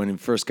also when it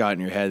first got in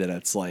your head that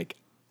it's like,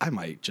 I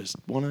might just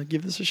want to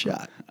give this a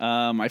shot.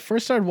 I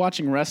first started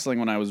watching wrestling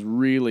when I was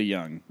really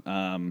young.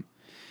 I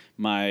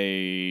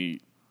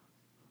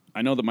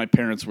know that my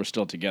parents were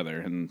still together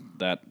and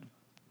that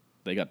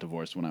they got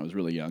divorced when I was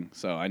really young.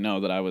 So I know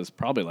that I was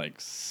probably like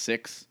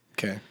 6.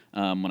 Okay.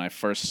 When I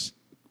first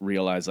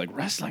realized like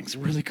wrestling's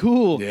really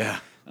cool. Yeah.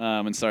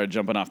 And started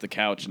jumping off the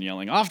couch and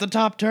yelling off the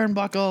top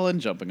turnbuckle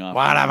and jumping off.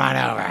 What am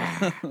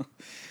I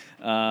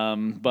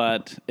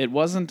But it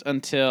wasn't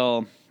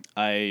until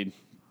I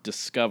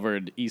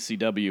discovered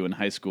ECW in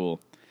high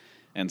school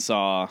and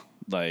saw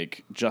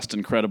like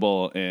Justin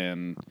Credible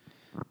and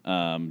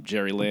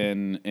Jerry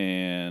Lynn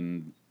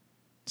and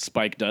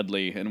Spike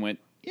Dudley and went,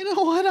 you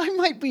know what, I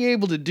might be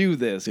able to do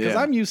this because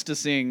I'm used to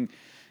seeing,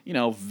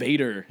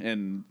 Vader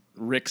and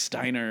Rick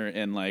Steiner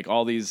and like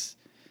all these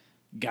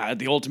guys,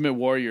 the Ultimate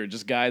Warrior,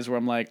 just guys where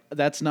I'm like,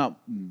 that's not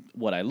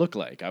what I look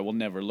like. I will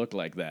never look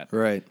like that.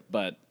 Right.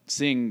 But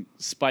seeing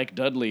Spike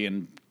Dudley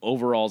in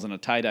overalls and a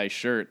tie-dye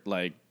shirt,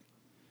 like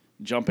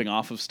jumping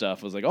off of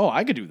stuff, was like, oh,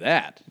 I could do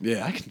that.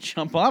 Yeah. I can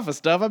jump off of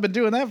stuff. I've been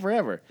doing that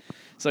forever.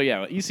 So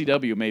yeah,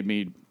 ECW made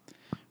me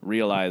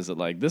realize that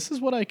like this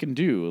is what I can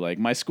do. Like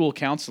my school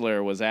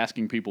counselor was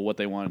asking people what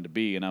they wanted to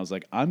be, and I was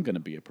like, I'm going to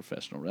be a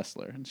professional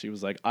wrestler. And she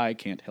was like, I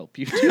can't help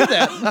you do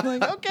that. I'm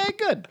like, okay,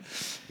 good.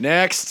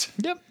 Next.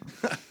 Yep.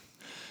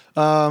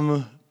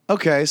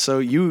 Okay, so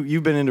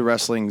you've been into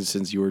wrestling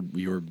since you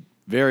were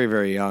very,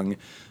 very young.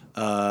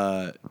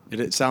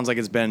 It sounds like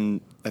it's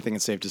been, I think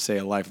it's safe to say,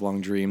 a lifelong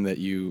dream that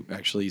you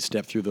actually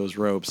stepped through those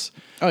ropes.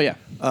 Oh yeah.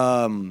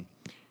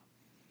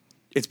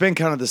 It's been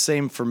kind of the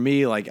same for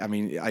me. Like, I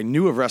mean, I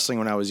knew of wrestling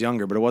when I was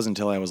younger, but it wasn't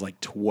until I was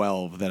like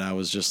 12 that I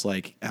was just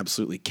like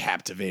absolutely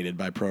captivated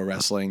by pro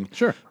wrestling.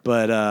 Sure.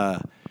 But,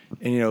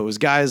 and it was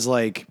guys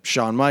like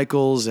Shawn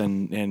Michaels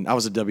and I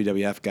was a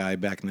WWF guy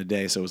back in the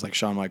day. So it was like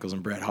Shawn Michaels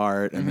and Bret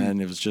Hart. And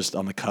then it was just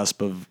on the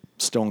cusp of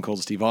Stone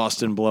Cold Steve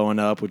Austin blowing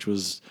up, which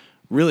was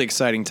really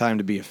exciting time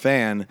to be a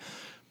fan.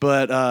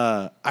 But,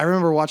 I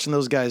remember watching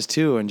those guys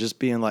too and just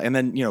being like, and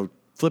then,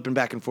 flipping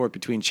back and forth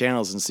between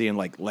channels and seeing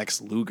like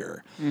Lex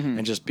Luger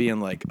and just being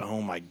like,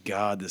 oh my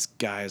God, this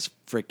guy is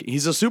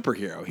he's a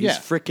superhero. He's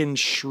freaking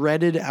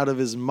shredded out of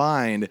his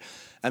mind.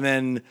 And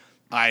then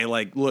I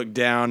like looked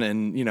down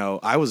and,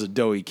 I was a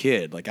doughy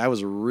kid. Like I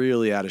was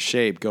really out of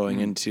shape going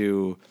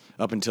into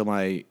up until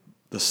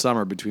the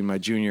summer between my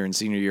junior and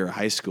senior year of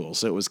high school.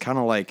 So it was kind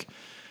of like,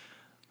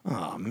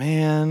 oh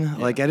man,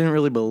 like I didn't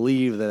really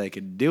believe that I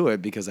could do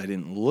it because I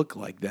didn't look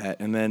like that.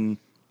 And then,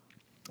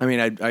 I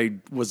mean, I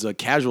was a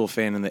casual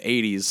fan in the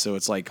 80s, so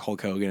it's like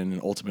Hulk Hogan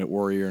and Ultimate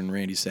Warrior and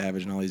Randy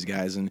Savage and all these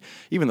guys. And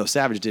even though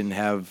Savage didn't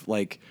have,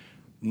 like,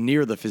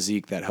 near the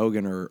physique that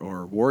Hogan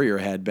or Warrior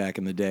had back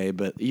in the day,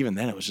 but even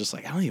then it was just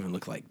like, I don't even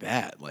look like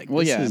that. Like,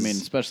 well, yeah, I mean,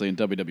 especially in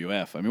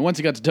WWF. I mean, once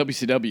he got to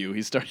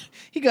WCW,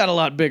 he got a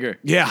lot bigger.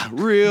 Yeah,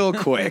 real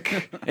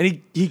quick.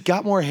 And he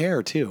got more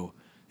hair, too.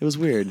 It was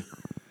weird.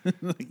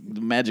 Like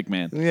the Magic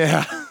Man.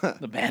 Yeah.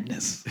 The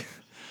madness.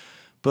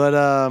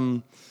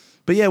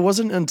 But yeah, it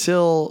wasn't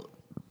until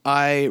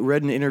I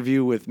read an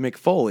interview with Mick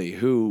Foley,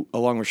 who,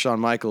 along with Shawn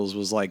Michaels,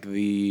 was like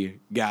the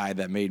guy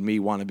that made me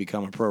want to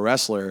become a pro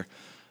wrestler,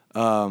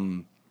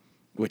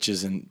 which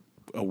isn't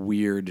a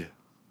weird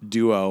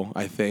duo,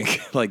 I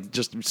think, like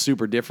just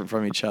super different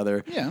from each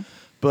other. Yeah.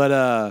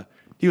 But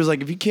he was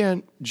like, if you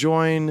can't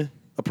join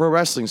a pro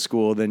wrestling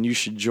school, then you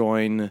should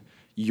join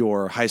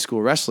your high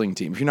school wrestling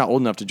team. If you're not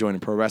old enough to join a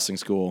pro wrestling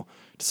school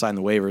to sign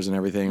the waivers and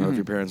everything, or if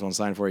your parents won't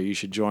sign for you, you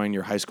should join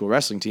your high school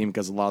wrestling team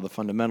because a lot of the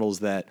fundamentals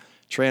that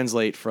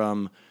translate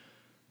from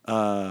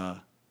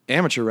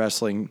amateur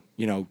wrestling,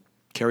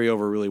 carry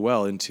over really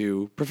well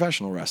into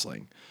professional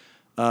wrestling.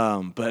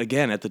 But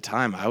again, at the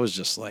time, I was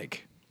just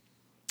like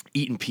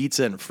eating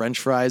pizza and French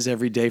fries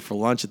every day for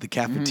lunch at the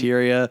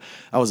cafeteria.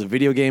 I was a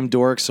video game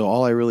dork, so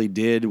all I really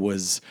did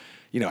was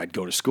I'd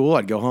go to school,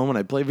 I'd go home, and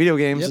I'd play video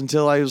games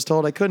until I was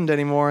told I couldn't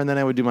anymore, and then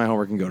I would do my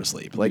homework and go to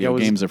sleep. Like video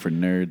games are for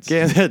nerds.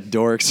 Yeah,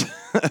 dorks.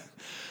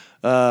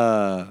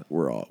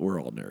 We're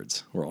all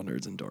nerds. We're all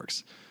nerds and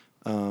dorks.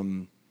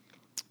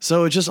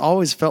 So it just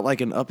always felt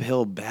like an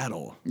uphill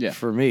battle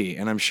for me,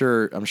 and I'm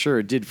sure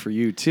it did for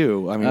you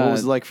too. I mean, what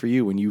was it like for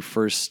you when you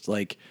first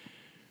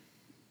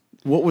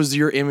what was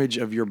your image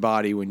of your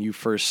body when you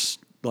first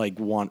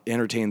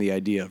entertain the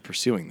idea of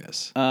pursuing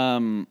this?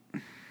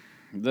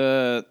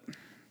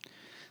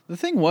 The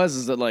thing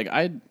was that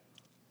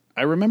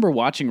I remember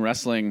watching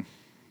wrestling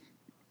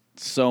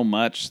so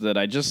much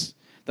that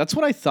that's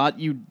what I thought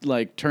you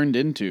turned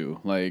into.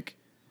 Like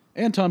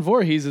Anton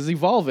Voorhees is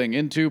evolving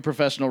into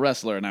professional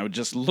wrestler, and I would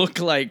just look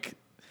like,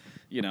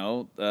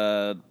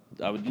 I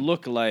would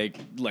look like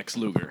Lex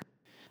Luger.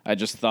 I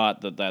just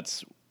thought that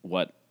that's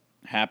what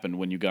happened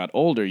when you got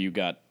older. You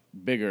got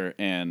bigger,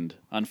 and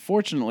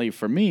unfortunately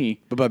for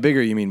me, but by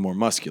bigger you mean more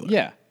muscular.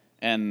 Yeah,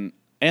 and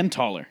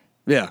taller.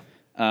 Yeah.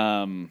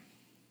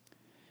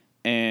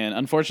 And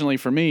unfortunately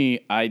for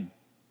me,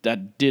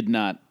 that did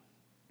not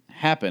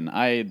happen.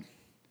 I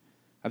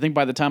think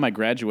by the time I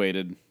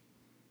graduated,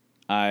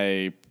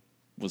 I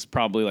was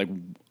probably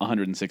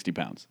 160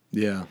 pounds.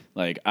 Yeah.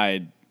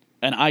 I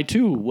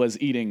too was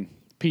eating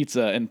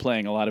pizza and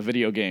playing a lot of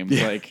video games.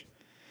 Yeah.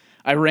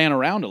 I ran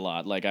around a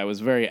lot. I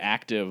was very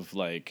active,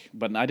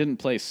 but I didn't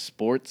play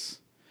sports.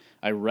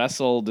 I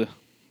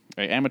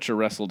amateur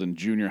wrestled in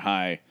junior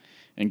high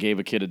and gave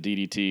a kid a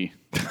DDT.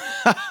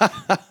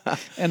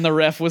 And the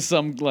ref was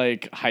some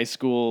high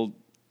school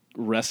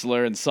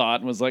wrestler and saw it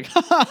and was like,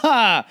 ha ha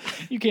ha,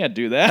 you can't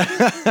do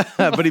that.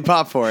 But he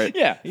popped for it.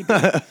 Yeah. He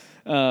did.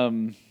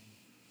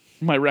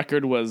 my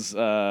record was,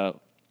 I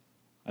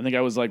think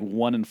I was like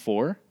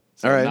 1-4.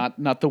 So All right.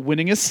 not the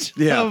winningest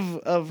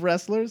of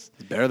wrestlers.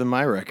 It's better than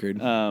my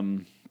record.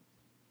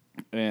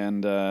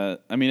 And I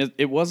mean,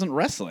 it wasn't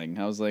wrestling.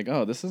 I was like,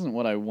 oh, this isn't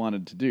what I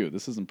wanted to do.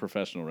 This isn't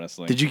professional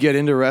wrestling. Did you get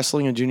into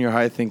wrestling in junior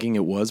high thinking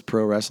it was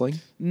pro wrestling?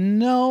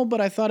 No,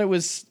 but I thought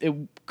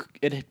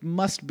it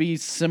must be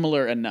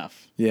similar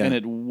enough. Yeah. And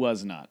it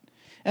was not.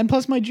 And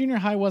plus, my junior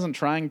high wasn't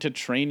trying to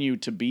train you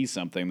to be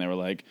something. They were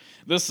like,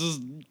 this is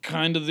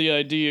kind of the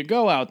idea.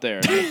 Go out there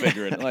and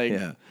figure it. Like,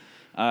 Yeah.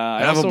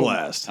 Have a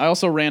blast. I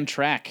also ran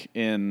track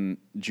in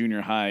junior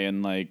high,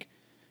 and like,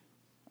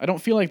 I don't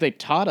feel like they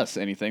taught us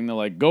anything. They're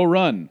like, go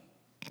run,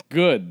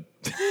 good,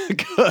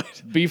 Good.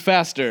 be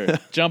faster,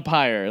 jump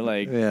higher.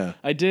 Like, Yeah.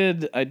 I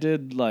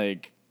did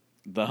like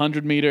the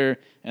 100-meter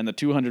and the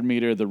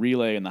 200-meter, the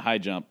relay and the high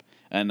jump,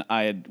 and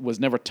I was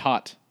never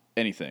taught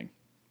anything.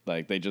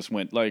 Like, they just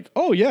went like,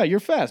 oh yeah, you're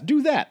fast,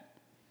 do that,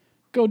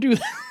 go do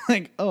that.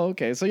 Like, oh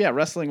okay, so yeah,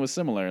 wrestling was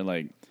similar.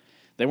 Like,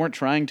 they weren't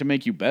trying to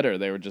make you better.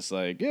 They were just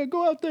like, yeah,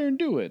 go out there and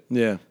do it.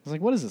 Yeah. I was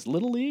like, what is this,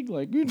 Little League?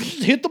 Like, you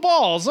just hit the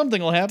ball,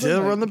 something will happen. They'll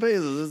Like, run the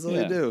bases. That's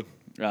what they do.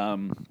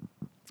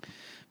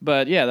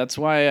 But yeah, that's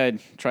why I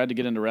tried to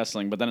get into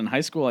wrestling. But then in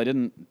high school, I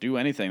didn't do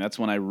anything. That's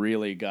when I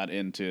really got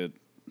into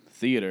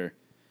theater.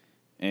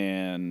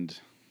 And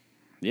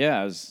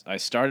yeah, I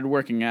started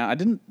working out. I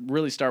didn't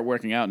really start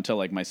working out until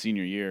like my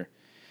senior year.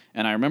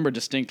 And I remember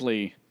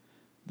distinctly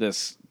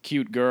this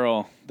cute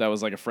girl that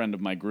was like a friend of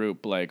my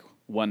group, like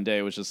one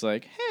day was just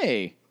like,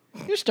 hey,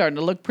 you're starting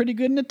to look pretty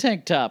good in a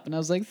tank top. And I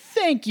was like,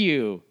 thank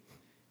you.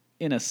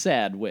 In a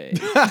sad way.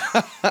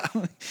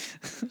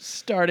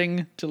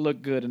 Starting to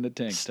look good in a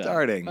tank top.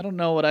 Starting. I don't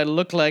know what I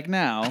look like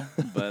now,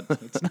 but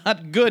it's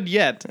not good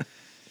yet.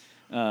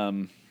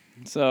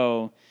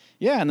 So,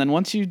 yeah, and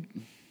then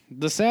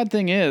the sad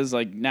thing is,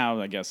 like, now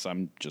I guess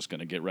I'm just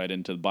going to get right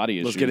into the body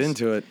issues. Let's get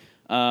into it.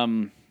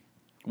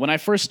 When I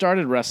first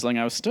started wrestling,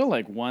 I was still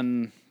like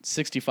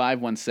 165,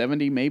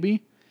 170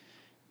 maybe.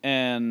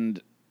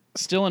 And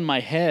still in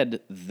my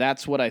head,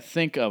 that's what I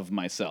think of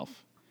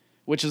myself.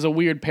 Which is a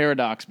weird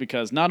paradox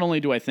because not only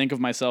do I think of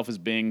myself as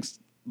being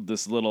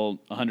this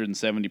little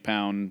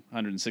 170-pound,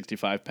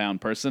 165-pound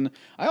person,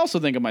 I also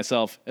think of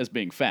myself as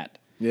being fat.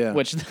 Yeah.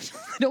 Which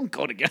don't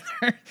go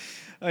together.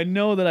 I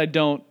know that I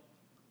don't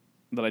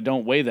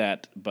weigh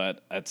that,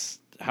 but that's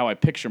how I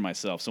picture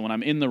myself. So when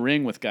I'm in the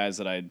ring with guys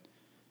that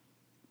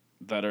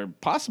are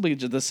possibly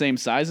the same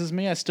size as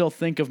me, I still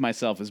think of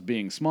myself as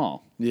being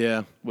small.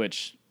 Yeah.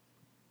 Which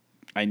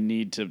I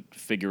need to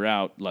figure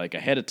out, like,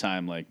 ahead of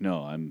time, like,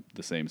 no, I'm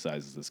the same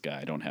size as this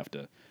guy. I don't have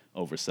to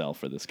oversell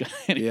for this guy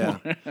anymore.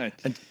 Yeah.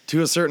 And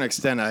to a certain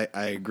extent, I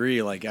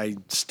agree. Like, I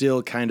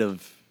still kind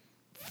of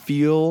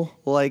feel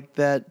like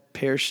that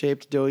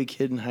pear-shaped doughy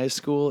kid in high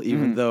school,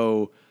 even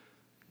though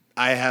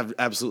I have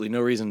absolutely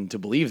no reason to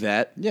believe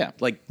that. Yeah.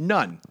 Like,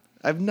 none.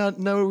 I've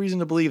no reason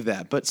to believe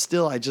that. But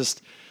still,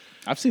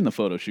 I've seen the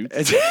photo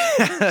shoots.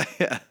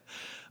 Yeah.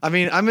 I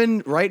mean, I'm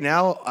in, right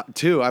now,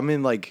 too, I'm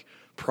in, like,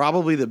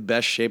 probably the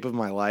best shape of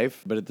my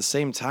life, but at the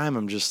same time,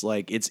 I'm just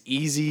like, it's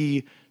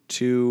easy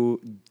to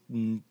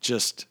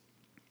just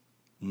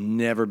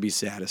never be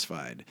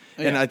satisfied.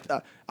 Yeah.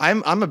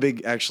 And I'm a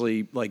big,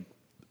 actually, like,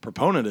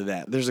 proponent of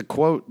that. There's a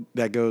quote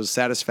that goes,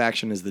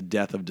 satisfaction is the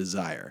death of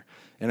desire.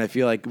 And I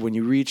feel like when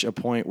you reach a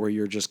point where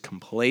you're just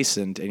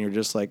complacent and you're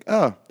just like,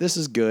 oh, this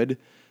is good,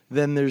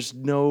 then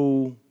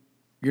you're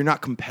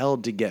not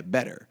compelled to get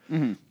better.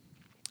 Mm-hmm.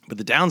 But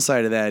the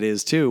downside of that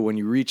is, too, when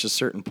you reach a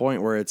certain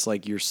point where it's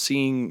like you're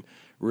seeing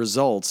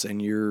results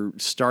and you're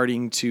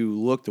starting to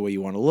look the way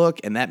you want to look,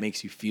 and that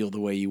makes you feel the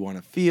way you want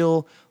to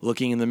feel.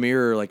 Looking in the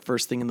mirror, like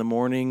first thing in the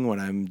morning when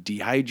I'm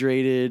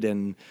dehydrated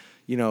and,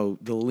 you know,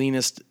 the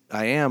leanest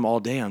I am all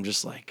day, I'm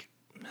just like,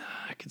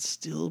 I could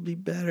still be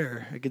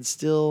better.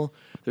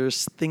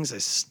 There's things I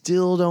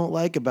still don't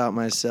like about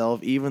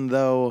myself, even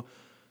though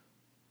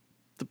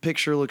the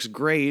picture looks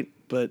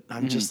great, but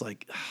I'm just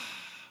like,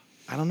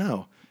 I don't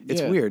know. It's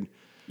weird.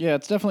 Yeah,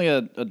 it's definitely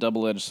a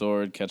double-edged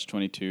sword,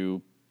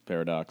 catch-22,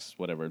 paradox,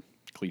 whatever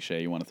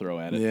cliche you want to throw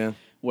at it. Yeah.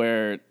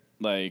 Where,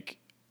 like,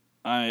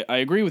 I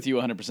agree with you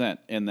 100%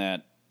 in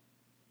that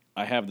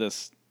I have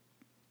this,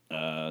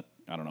 I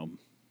don't know,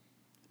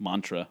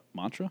 mantra?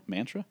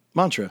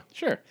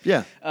 Sure.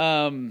 Yeah.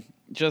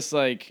 Just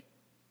like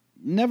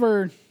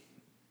never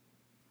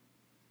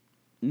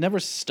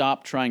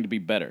stop trying to be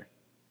better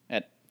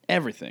at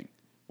everything,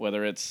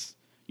 whether it's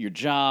your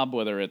job,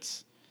 whether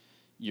it's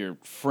your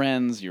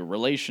friends, your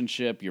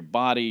relationship, your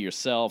body,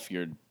 yourself,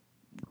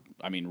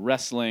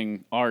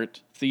 wrestling,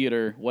 art,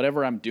 theater,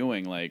 whatever I'm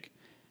doing, like,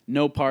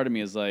 no part of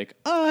me is like,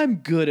 I'm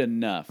good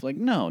enough. Like,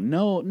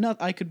 no,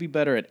 I could be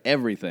better at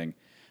everything,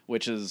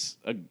 which is,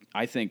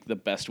 I think, the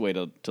best way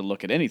to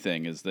look at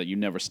anything is that you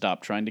never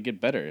stop trying to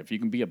get better. If you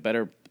can be a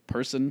better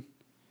person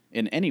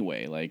in any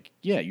way, like,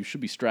 yeah, you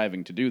should be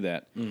striving to do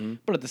that. Mm-hmm.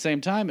 But at the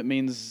same time, it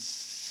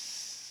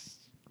means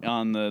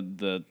on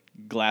the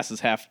glass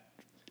is half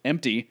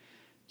empty,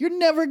 you're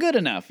never good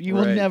enough. You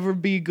will never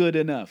be good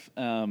enough,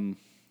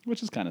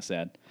 which is kind of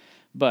sad.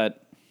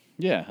 But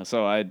Yeah,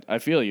 so I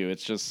feel you.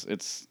 It's just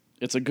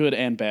it's a good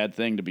and bad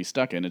thing to be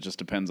stuck in. It just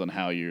depends on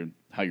how you're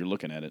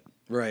looking at it.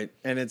 Right.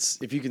 And it's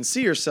if you can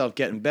see yourself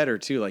getting better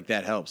too, like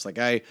that helps. Like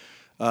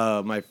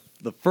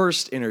the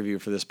first interview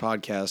for this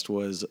podcast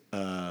was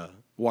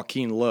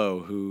Joaquin Lowe,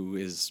 who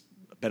is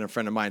been a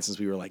friend of mine since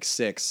we were like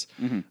 6.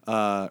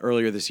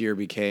 Earlier this year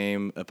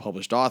became a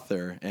published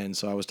author, and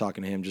so I was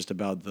talking to him just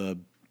about the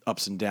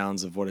ups and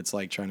downs of what it's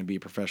like trying to be a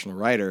professional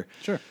writer.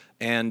 Sure.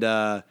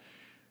 And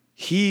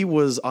he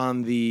was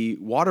on the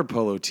water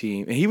polo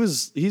team, and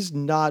he's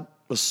not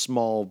a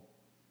small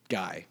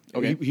guy.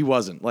 Okay. He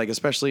wasn't, like,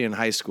 especially in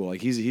high school.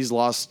 Like he's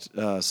lost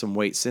some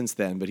weight since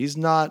then, but he's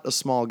not a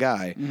small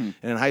guy. And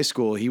in high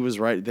school, he was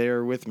right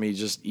there with me,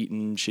 just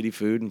eating shitty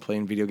food and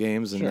playing video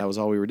games, and that was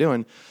all we were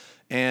doing.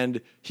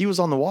 And he was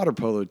on the water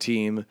polo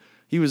team.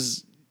 He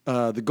was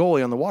the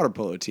goalie on the water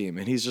polo team,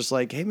 and he's just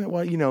like, hey man,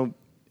 well,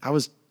 I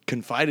was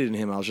confided in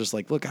him. I was just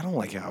like, look, I don't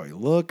like how I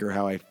look or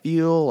how I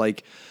feel.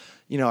 Like,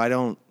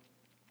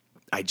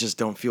 I just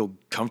don't feel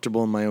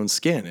comfortable in my own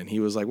skin. And he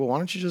was like, well, why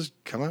don't you just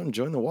come out and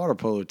join the water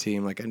polo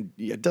team? Like,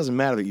 it doesn't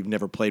matter that you've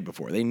never played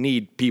before. They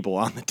need people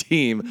on the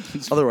team.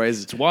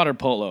 Otherwise, It's water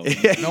polo.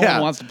 No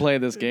one wants to play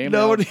this game.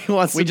 Nobody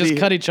wants We to just be-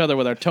 cut each other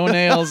with our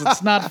toenails.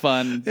 It's not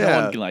fun. Yeah.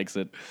 No one likes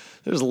it.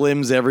 there's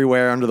limbs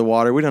everywhere under the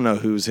water. We don't know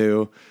who's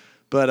who.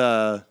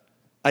 But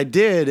I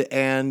did,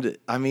 and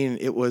I mean,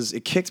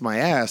 it kicked my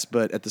ass,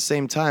 but at the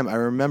same time, I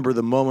remember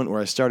the moment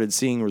where I started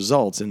seeing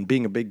results, and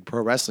being a big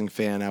pro wrestling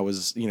fan, I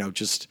was,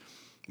 just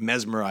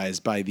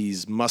mesmerized by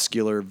these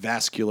muscular,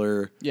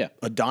 vascular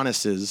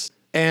Adonises.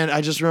 And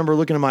I just remember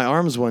looking at my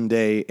arms one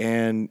day,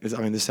 and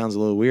I mean, this sounds a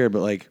little weird,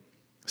 but like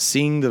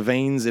seeing the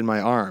veins in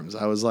my arms,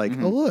 I was like,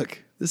 oh, look at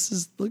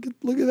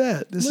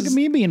that. Look at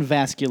me being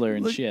vascular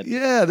and shit.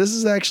 Yeah, this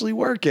is actually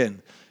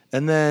working.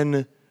 And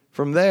then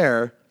from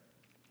there,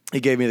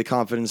 it gave me the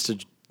confidence to,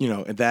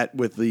 that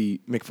with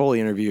the Mick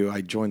Foley interview, I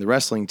joined the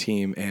wrestling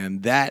team,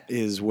 and that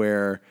is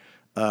where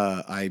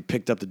I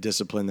picked up the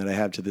discipline that I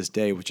have to this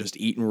day with just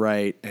eating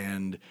right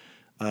and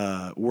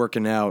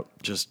working out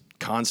just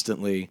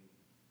constantly.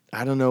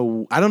 I don't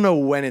know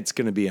when it's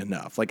going to be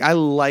enough. Like, I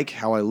like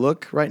how I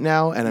look right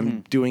now, and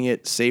I'm doing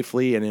it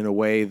safely and in a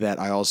way that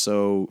I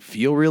also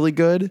feel really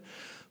good.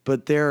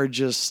 But there are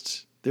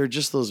just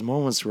those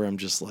moments where I'm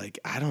just like,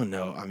 I don't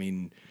know. I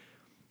mean,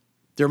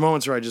 there are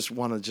moments where I just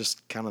want to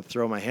just kind of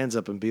throw my hands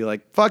up and be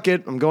like, fuck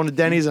it, I'm going to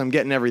Denny's, I'm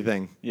getting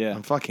everything. Yeah.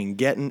 I'm fucking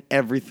getting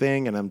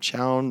everything, and I'm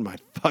chowing my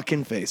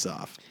fucking face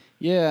off.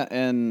 Yeah,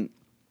 and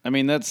I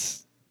mean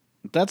that's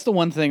the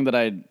one thing that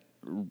I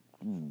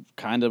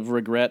kind of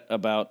regret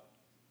about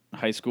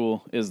high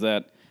school is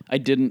that I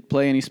didn't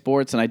play any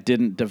sports and I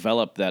didn't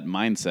develop that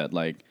mindset.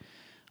 Like,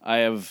 I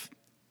have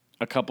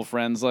a couple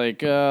friends,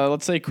 like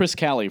let's say Chris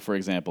Cali, for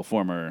example,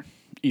 former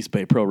East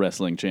Bay Pro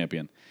Wrestling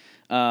champion.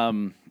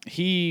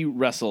 He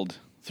wrestled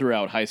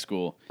throughout high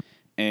school,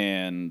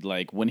 and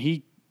like when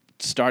he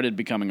started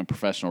becoming a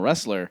professional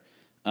wrestler,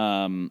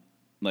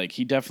 like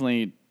he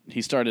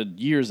started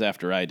years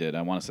after I did.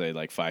 I want to say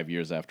like 5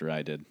 years after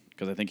I did,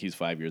 because I think he's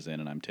 5 years in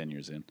and I'm 10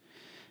 years in.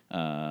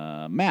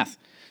 Math.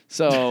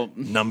 So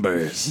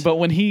Numbers. But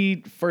when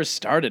he first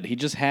started, he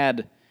just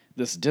had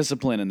this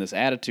discipline and this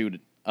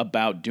attitude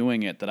about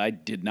doing it that I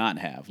did not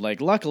have.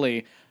 Like,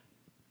 luckily,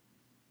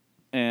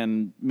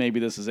 and maybe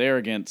this is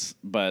arrogance,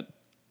 but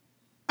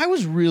I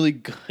was really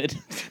good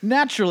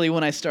naturally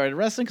when I started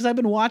wrestling because I've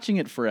been watching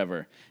it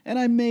forever, and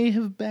I may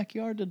have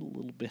backyarded a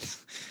little bit.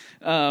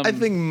 I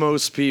think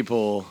most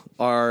people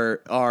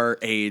our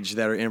age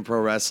that are in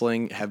pro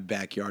wrestling have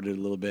backyarded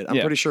a little bit. I'm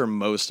pretty sure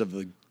most of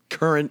the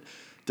current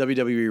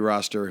WWE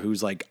roster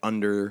who's like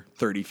under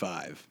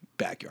 35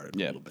 backyarded a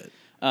little bit.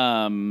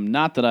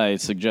 Not that I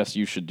suggest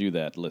you should do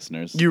that,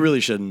 listeners. You really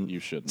shouldn't. You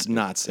shouldn't. It's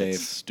not safe.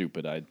 It's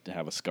stupid. I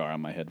have a scar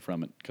on my head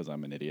from it because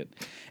I'm an idiot.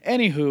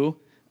 Anywho,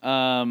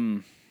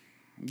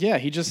 yeah,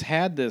 he just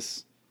had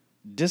this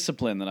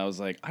discipline that I was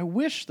like, I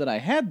wish that I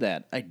had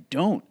that. I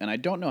don't, and I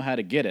don't know how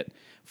to get it.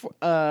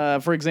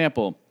 For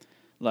example,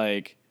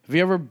 like, have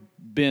you ever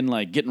been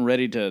like getting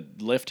ready to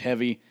lift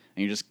heavy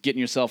and you're just getting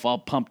yourself all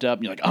pumped up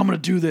and you're like, I'm gonna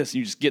do this, and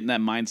you just get in that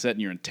mindset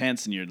and you're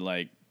intense and you're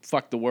like,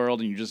 fuck the world,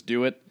 and you just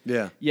do it?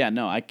 Yeah. Yeah,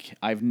 no,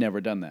 I've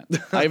never done that.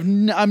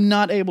 I'm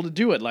not able to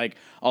do it. Like,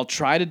 I'll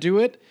try to do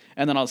it,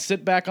 and then I'll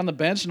sit back on the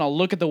bench and I'll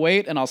look at the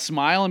weight and I'll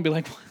smile and be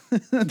like,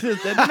 that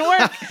didn't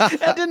work.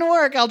 That didn't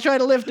work. I'll try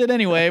to lift it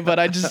anyway, but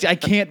I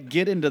can't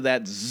get into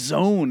that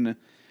zone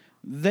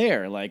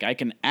there. Like, I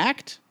can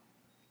act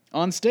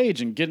on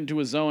stage and get into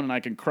a zone, and I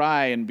can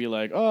cry and be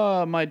like,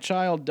 oh, my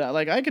child died.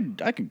 Like, I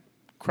could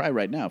cry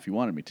right now if you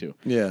wanted me to.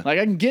 Yeah. Like,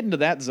 I can get into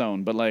that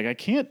zone, but like I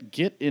can't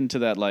get into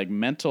that like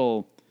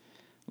mental,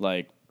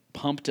 like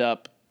pumped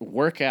up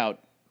workout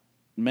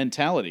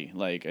mentality.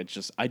 Like, it's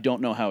just, I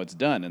don't know how it's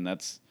done, and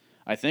that's,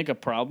 I think, a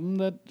problem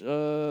that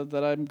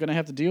that I'm gonna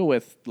have to deal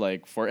with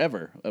like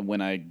forever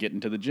when I get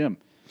into the gym,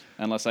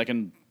 unless I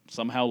can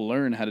somehow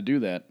learn how to do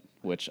that,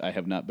 which I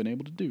have not been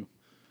able to do.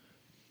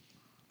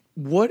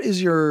 What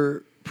is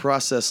your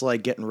process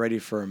like getting ready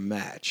for a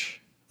match?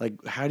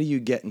 Like, how do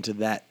you get into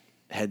that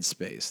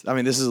headspace? I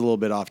mean, this is a little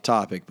bit off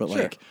topic, but Sure.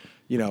 like,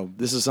 you know,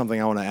 this is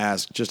something I want to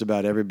ask just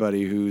about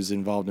everybody who's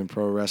involved in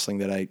pro wrestling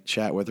that I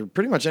chat with, or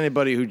pretty much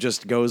anybody who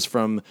just goes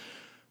from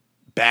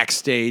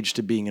backstage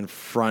to being in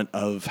front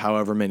of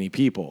however many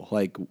people.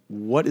 Like,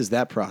 what is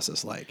that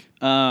process like?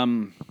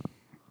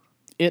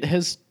 It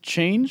has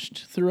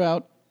changed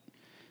throughout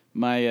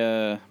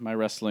my my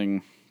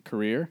wrestling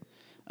career.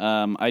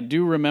 I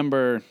do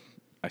remember.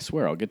 I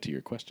swear I'll get to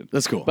your question.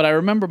 That's cool. But I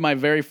remember my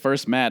very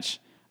first match.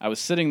 I was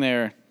sitting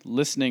there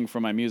listening for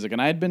my music, and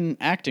I had been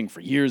acting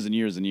for years and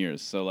years and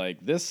years. So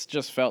like this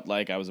just felt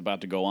like I was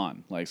about to go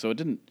on. Like so it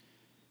didn't.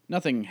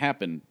 Nothing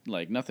happened.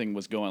 Like nothing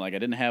was going. Like I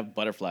didn't have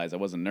butterflies. I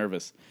wasn't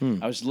nervous.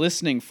 I was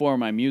listening for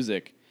my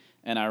music,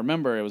 and I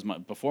remember it was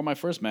before my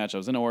first match. I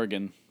was in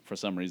Oregon for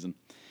some reason.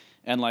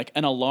 And like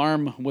an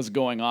alarm was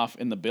going off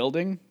in the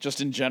building,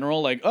 just in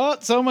general, like, oh,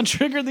 someone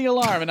triggered the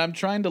alarm. And I'm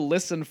trying to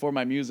listen for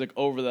my music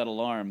over that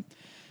alarm.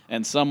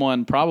 And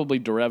someone, probably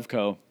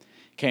Derevko,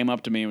 came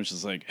up to me and was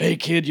just like, hey,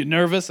 kid, you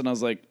nervous? And I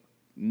was like,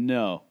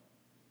 no,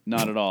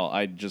 not at all.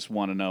 I just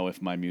want to know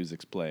if my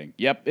music's playing.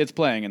 Yep, it's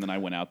playing. And then I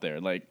went out there.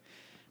 Like,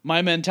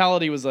 my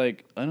mentality was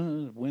like, I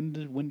don't know,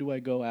 when do I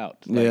go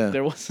out? Like, Yeah.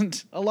 There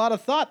wasn't a lot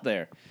of thought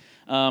there.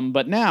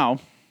 But now,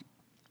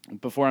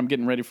 before I'm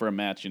getting ready for a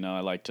match, you know,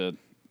 I like to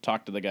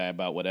talk to the guy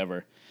about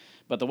whatever.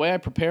 But the way I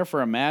prepare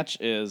for a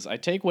match is I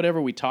take whatever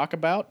we talk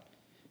about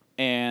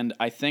and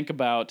I think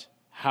about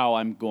how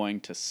I'm going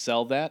to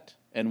sell that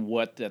and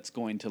what that's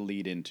going to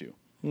lead into.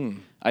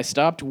 I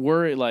stopped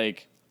worrying,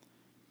 like,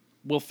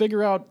 we'll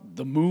figure out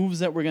the moves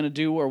that we're going to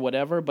do or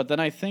whatever, but then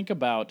I think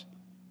about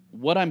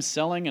what I'm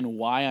selling and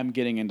why I'm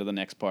getting into the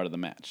next part of the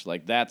match.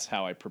 Like, that's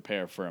how I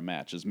prepare for a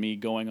match, is me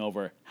going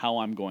over how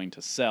I'm going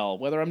to sell,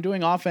 whether I'm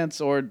doing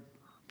offense or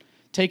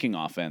taking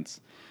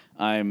offense.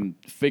 I'm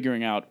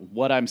figuring out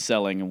what I'm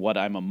selling and what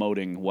I'm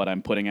emoting, what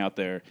I'm putting out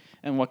there,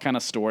 and what kind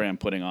of story I'm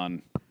putting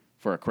on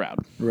for a crowd.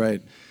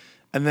 Right.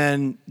 And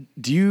then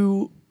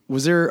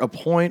was there a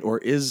point, or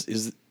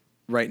is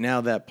right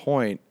now that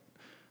point,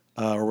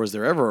 or was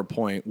there ever a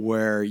point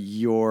where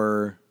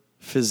your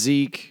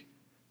physique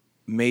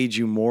made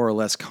you more or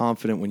less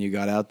confident when you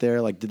got out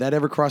there? Like, did that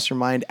ever cross your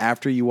mind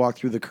after you walked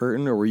through the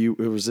curtain, or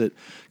was it,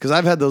 because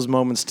I've had those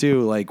moments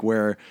too, like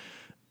where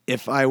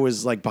if I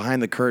was like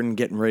behind the curtain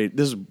getting ready,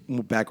 this is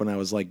back when I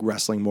was like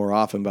wrestling more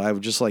often, but I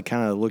would just like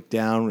kind of look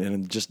down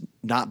and just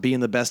not be in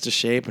the best of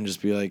shape and just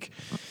be like,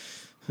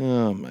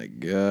 oh my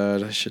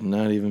God, I should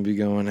not even be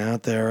going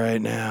out there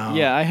right now.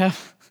 Yeah, I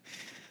have.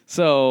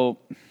 So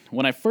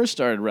when I first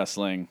started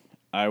wrestling,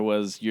 I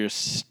was your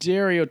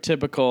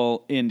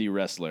stereotypical indie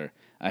wrestler.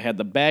 I had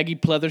the baggy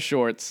pleather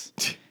shorts,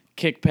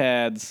 kick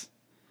pads,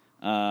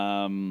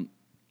 old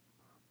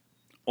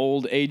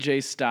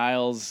AJ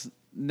Styles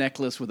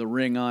necklace with a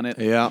ring on it.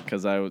 Yeah.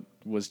 Because I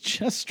was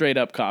just straight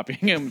up copying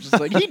him. Just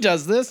like, he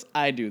does this,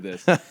 I do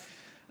this.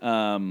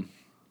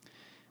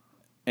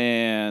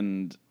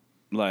 And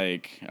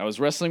like, I was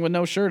wrestling with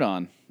no shirt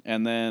on.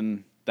 And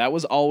then that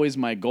was always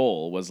my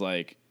goal, was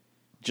like,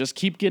 just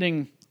keep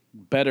getting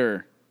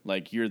better.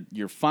 Like,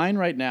 you're fine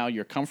right now.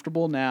 You're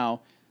comfortable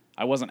now.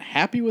 I wasn't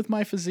happy with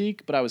my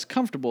physique, but I was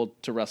comfortable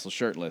to wrestle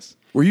shirtless.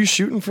 Were you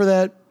shooting for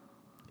that?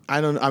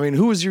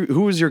 Who was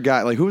your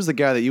guy? Like, who was the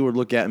guy that you would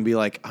look at and be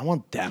like, I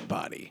want that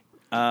body?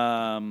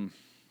 I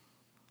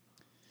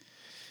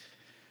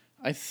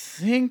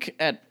think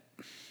at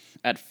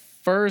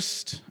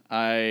first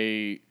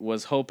I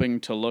was hoping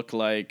to look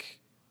like,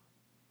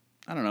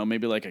 I don't know,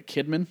 maybe like a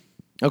Kidman.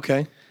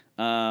 Okay.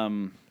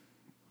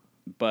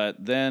 But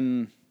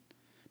then,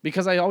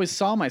 because I always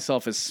saw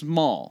myself as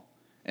small,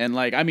 and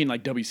like, I mean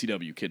like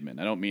WCW Kidman.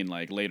 I don't mean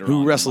like later on.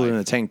 Who wrestled in in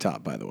life. a tank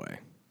top, by the way?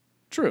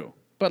 True.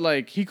 But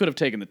like, he could have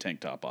taken the tank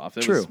top off.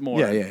 It True. was more,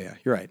 Yeah.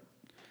 You're right.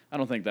 I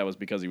don't think that was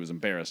because he was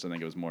embarrassed. I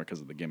think it was more because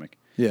of the gimmick.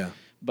 Yeah.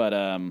 But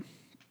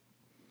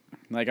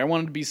like, I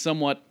wanted to be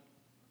somewhat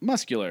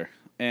muscular,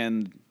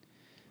 and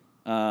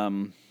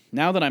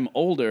now that I'm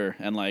older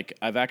and like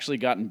I've actually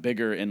gotten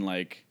bigger in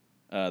like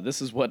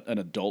this is what an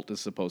adult is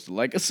supposed to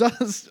like. So,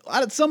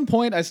 at some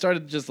point, I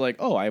started just like,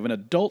 oh, I have an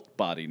adult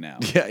body now.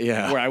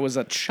 Yeah. Where I was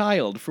a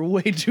child for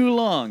way too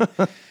long,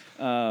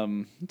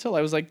 until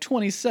I was like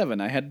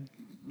 27. I had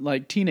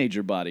like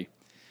teenager body.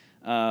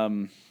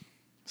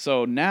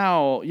 So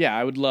now, yeah,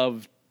 I would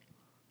love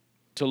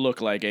to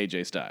look like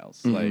AJ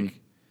Styles. Like,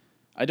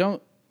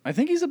 I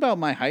think he's about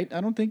my height.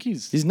 I don't think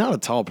He's not a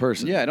tall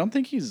person. yeah, I don't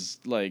think he's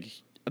like,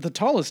 at the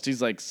tallest,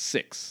 he's like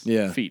 6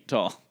 feet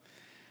tall.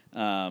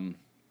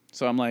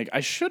 So I'm like,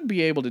 I should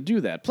be able to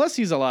do that. Plus,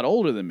 he's a lot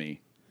older than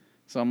me.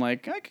 So I'm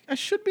like, I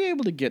should be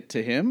able to get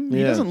to him. He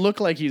Yeah. doesn't look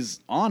like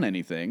he's on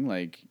anything.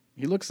 Like,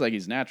 he looks like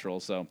he's natural.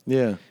 So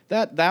Yeah.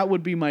 that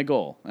would be my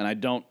goal. And I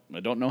don't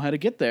know how to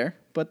get there,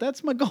 but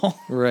that's my goal.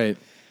 Right.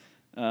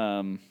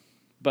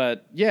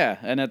 But yeah,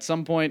 and at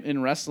some point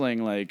in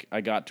wrestling, like,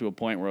 I got to a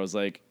point where I was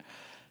like,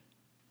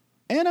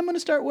 and I'm going to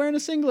start wearing a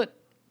singlet.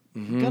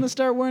 Gonna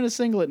start wearing a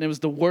singlet. And it was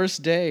the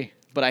worst day,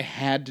 but I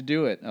had to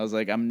do it. I was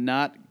like, I'm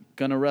not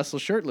going to wrestle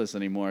shirtless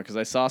anymore, because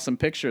I saw some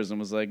pictures and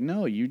was like,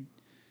 no, you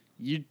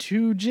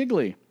too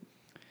jiggly.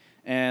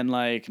 And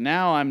like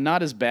now I'm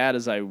not as bad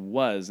as I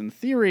was. In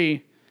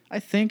theory, I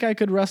think I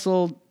could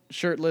wrestle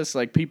shirtless.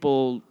 Like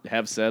people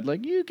have said,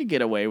 like you could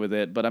get away with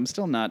it, but I'm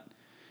still not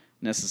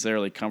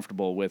necessarily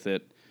comfortable with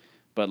it.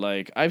 But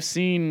like I've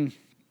seen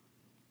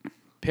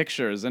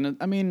pictures, and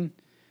I mean,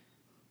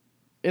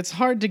 it's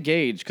hard to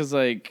gauge because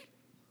like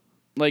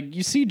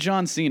you see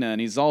John Cena and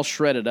he's all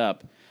shredded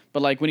up,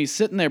 but like when he's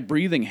sitting there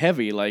breathing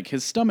heavy, like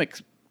his stomach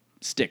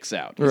sticks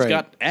out. He's Right.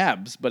 got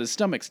abs, but his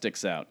stomach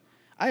sticks out.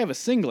 I have a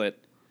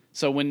singlet,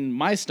 so when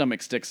my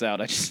stomach sticks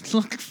out, I just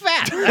look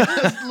fat. I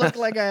just look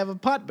like I have a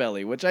pot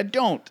belly, which I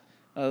don't.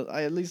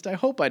 At least I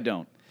hope I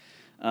don't.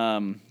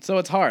 So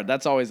it's hard.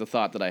 That's always a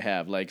thought that I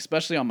have, like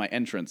especially on my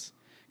entrance,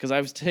 because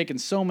I've taken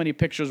so many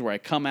pictures where I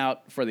come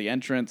out for the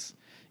entrance.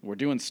 We're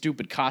doing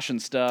stupid caution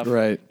stuff.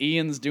 Right.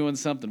 Ian's doing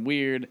something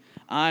weird.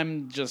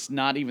 I'm just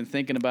not even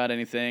thinking about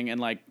anything. And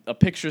like a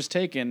picture's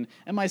taken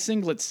and my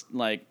singlet's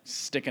like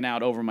sticking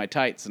out over my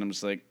tights. And I'm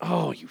just like,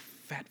 oh, you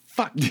fat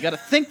fuck. You got to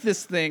think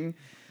this thing.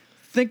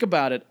 Think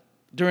about it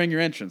during your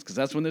entrance, because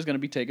that's when there's going to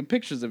be taking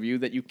pictures of you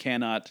that you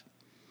cannot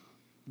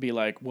be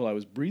like, well, I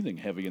was breathing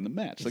heavy in the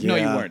match. Like, no,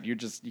 you Yeah. weren't. You're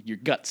just, your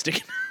gut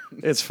sticking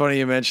out. It's funny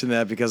you mentioned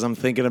that because I'm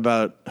thinking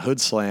about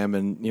Hood Slam,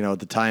 and at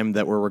the time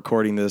that we're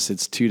recording this,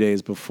 it's 2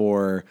 days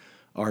before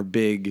our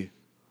big,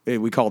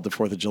 we call it the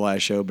 4th of July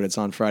show, but it's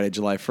on Friday,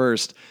 July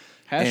 1st.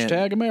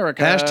 Hashtag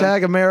America.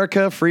 Hashtag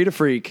America, free to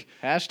freak.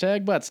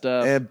 Hashtag butt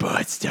stuff. And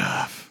butt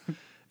stuff.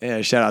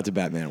 Yeah, shout out to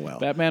Batman Well.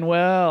 Batman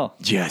well.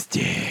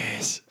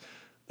 Justice.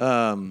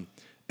 And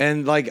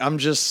like I'm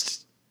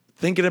just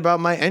thinking about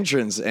my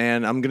entrance,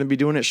 and I'm gonna be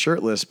doing it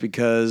shirtless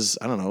because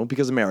I don't know,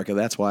 because America,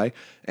 that's why.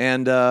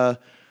 And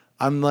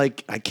I'm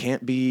like, I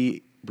can't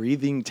be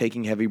breathing,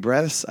 taking heavy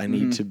breaths. I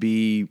need to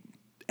be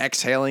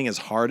exhaling as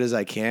hard as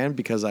I can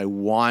because I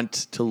want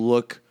to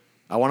look.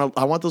 I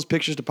want those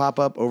pictures to pop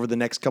up over the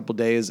next couple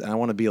days, and I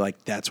want to be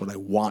like, that's what I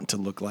want to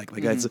look like.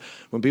 Like that's,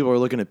 when people are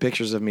looking at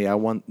pictures of me, I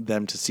want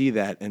them to see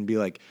that and be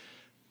like,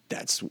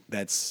 that's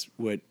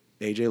what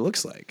AJ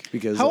looks like.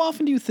 Because How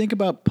often do you think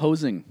about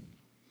posing?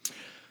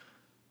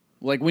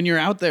 Like when you're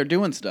out there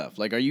doing stuff,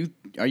 like are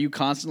you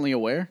constantly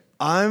aware?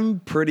 I'm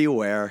pretty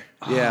aware.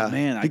 Yeah, Oh,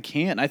 man, I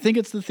can't. I think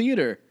it's the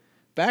theater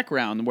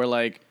background where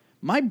like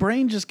my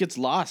brain just gets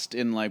lost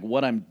in like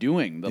what I'm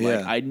doing. Like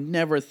Yeah. I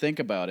never think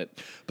about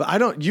it. But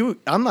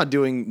I'm not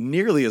doing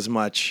nearly as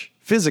much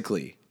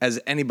physically as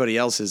anybody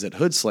else is at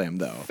Hood Slam,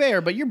 though.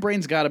 Fair, but your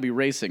brain's got to be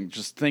racing,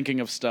 just thinking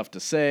of stuff to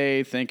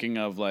say, thinking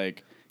of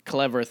like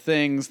clever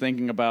things,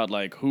 thinking about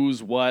like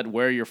who's what,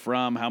 where you're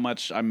from, how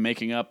much I'm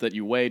making up that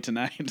you weigh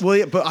tonight. Well,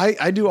 yeah, but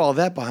I do all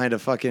that behind a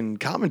fucking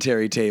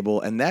commentary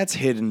table, and that's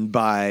hidden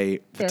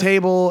by Fair. the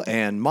table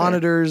and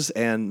monitors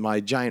and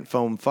my giant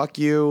foam fuck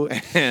you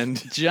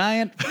and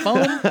Giant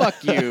phone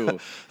fuck you.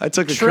 I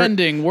took a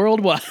Trending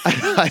worldwide.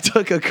 I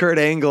took a Kurt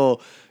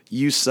Angle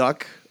 "You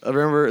suck."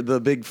 Remember the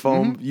big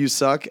foam "You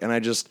suck," and I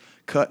just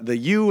cut the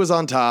U was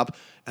on top,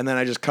 and then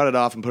I just cut it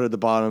off and put it at the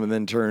bottom, and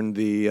then turned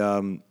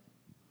the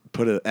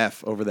put an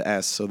F over the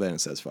S, so then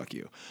it says "fuck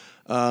you."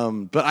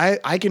 But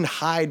I can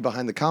hide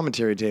behind the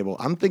commentary table.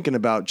 I'm thinking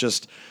about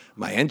just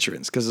my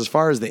entrance, because as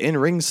far as the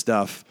in-ring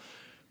stuff,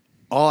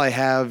 all I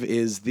have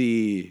is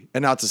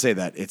and not to say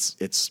that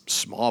it's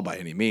small by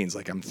any means.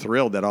 Like I'm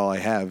thrilled that all I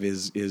have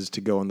is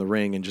to go in the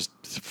ring and just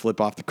flip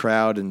off the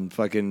crowd and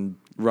fucking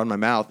run my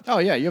mouth. Oh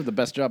yeah, you have the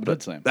best job at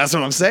Hood Slam. That's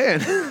what I'm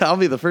saying. I'll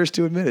be the first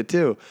to admit it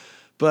too.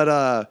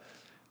 But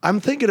I'm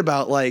thinking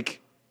about like,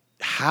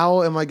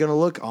 how am I going to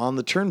look on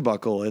the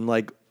turnbuckle and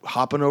like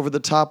hopping over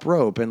the top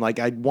rope? And like,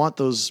 I want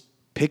those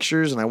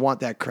pictures and I want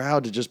that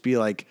crowd to just be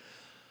like,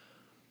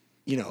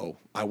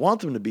 I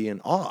want them to be in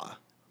awe.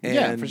 And,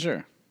 Yeah, for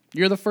sure.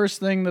 You're the first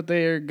thing that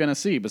they're gonna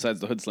see besides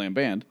the Hood Slam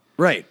band.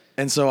 Right.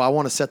 And so I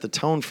want to set the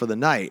tone for the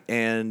night.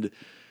 And,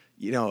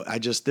 I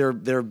just, there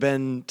have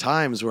been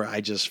times where I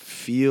just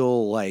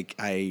feel like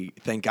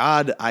thank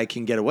God I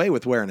can get away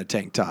with wearing a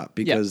tank top,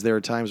 because there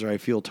are times where I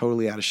feel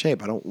totally out of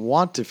shape. I don't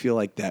want to feel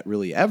like that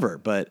really ever,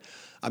 but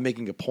I'm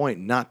making a point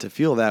not to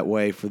feel that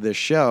way for this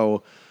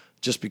show,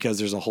 just because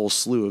there's a whole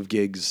slew of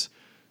gigs,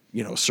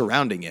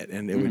 surrounding it.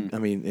 And it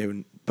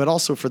would, but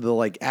also for the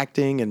like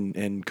acting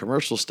and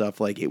commercial stuff,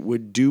 like it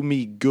would do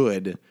me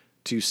good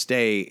to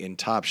stay in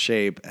top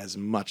shape as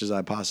much as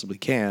I possibly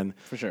can.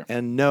 For sure.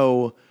 And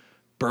no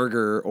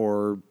burger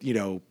or,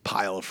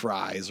 pile of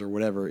fries or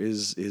whatever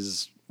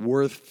is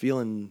worth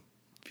feeling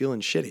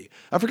shitty.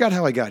 I forgot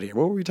how I got here.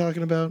 What were we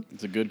talking about?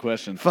 It's a good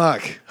question.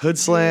 Fuck. Hood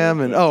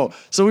Slam. And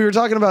so we were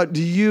talking about,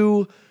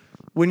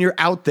 when you're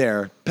out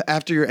there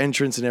after your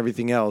entrance and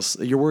everything else,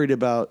 you're worried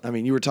about,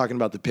 you were talking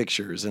about the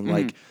pictures and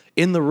like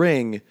in the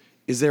ring,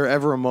 is there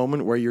ever a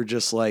moment where you're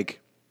just like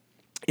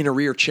in a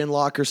rear chin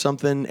lock or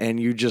something and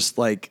you just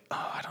like,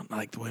 oh, I don't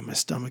like the way my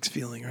stomach's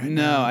feeling right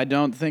now? No, I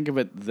don't think of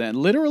it then.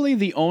 Literally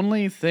the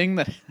only thing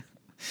that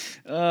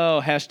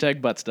hashtag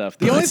butt stuff.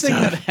 The only thing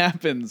that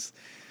happens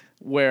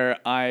where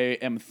I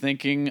am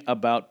thinking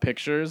about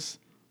pictures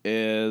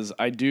is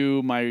I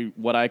do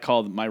what I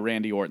call my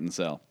Randy Orton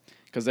sell.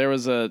 Because there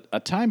was a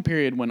time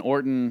period when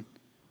Orton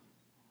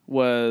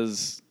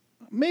was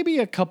maybe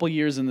a couple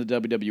years in the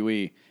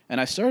WWE,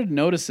 and I started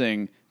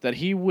noticing that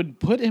he would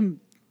put him.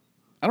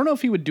 I don't know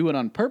if he would do it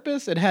on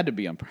purpose. It had to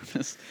be on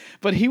purpose,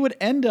 but he would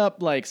end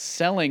up like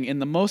selling in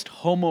the most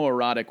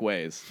homoerotic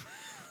ways.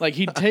 Like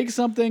he'd take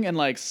something and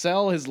like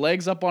sell his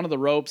legs up onto the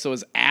rope, so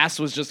his ass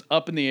was just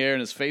up in the air and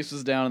his face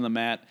was down on the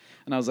mat.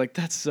 And I was like,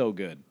 "That's so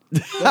good.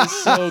 That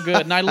is so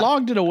good." And I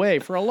logged it away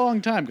for a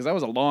long time because that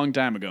was a long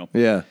time ago.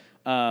 Yeah.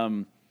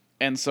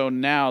 And so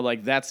now,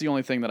 like, that's the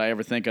only thing that I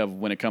ever think of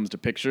when it comes to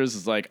pictures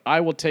is like, I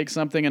will take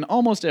something and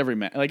almost every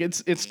match, like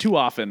it's too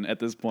often at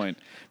this point,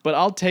 but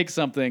I'll take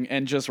something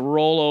and just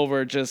roll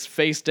over, just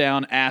face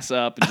down, ass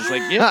up, and just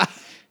like, yep,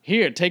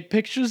 here, take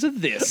pictures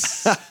of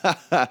this.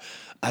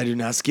 I do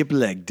not skip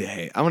leg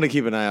day. I'm going to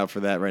keep an eye out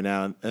for that right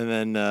now. And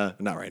then, not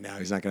right now.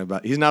 He's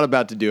not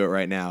about to do it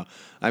right now.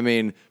 I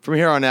mean, from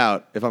here on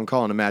out, if I'm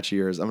calling a match of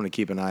yours, I'm going to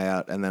keep an eye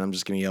out, and then I'm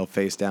just going to yell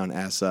face down,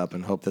 ass up,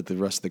 and hope that the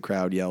rest of the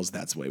crowd yells,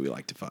 "That's the way we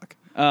like to fuck."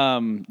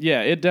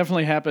 Yeah, it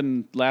definitely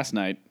happened last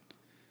night.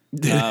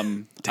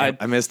 Damn,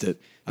 I missed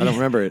it. I don't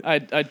remember it.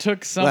 I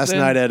took something. Last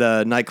night at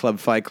a nightclub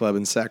fight club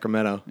in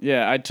Sacramento.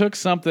 Yeah, I took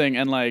something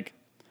and like,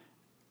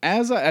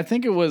 as I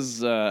think it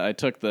was, I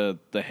took the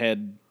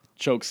head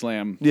choke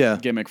slam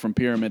gimmick from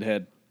Pyramid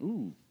Head.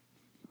 Ooh,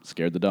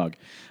 scared the dog.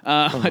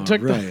 I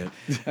took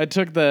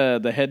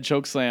the head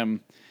choke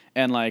slam,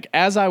 and like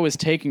as I was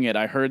taking it,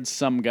 I heard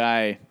some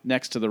guy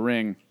next to the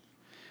ring.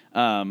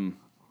 Hey,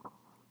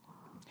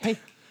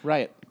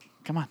 Riot,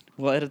 come on,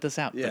 we'll edit this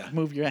out. Yeah.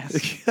 Move your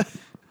ass.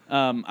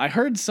 I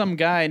heard some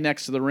guy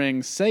next to the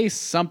ring say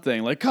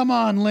something like, "Come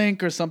on,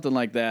 Link," or something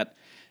like that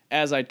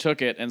as I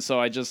took it. And so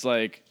I just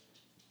like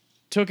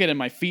took it and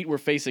my feet were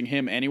facing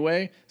him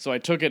anyway. So I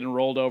took it and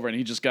rolled over and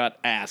he just got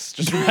ass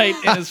just right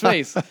in his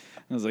face. I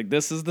was like,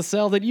 "This is the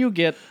sell that you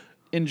get.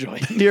 Enjoy."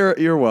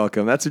 You're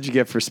welcome. That's what you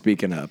get for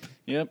speaking up.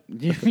 Yep.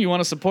 You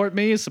want to support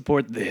me?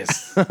 Support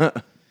this.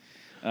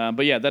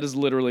 But yeah, that is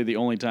literally the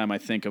only time I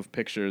think of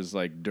pictures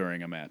like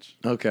during a match.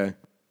 Okay.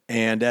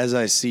 And as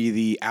I see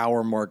the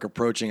hour mark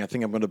approaching, I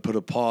think I'm going to put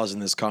a pause in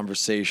this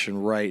conversation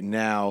right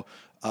now.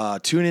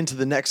 Tune into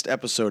the next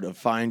episode of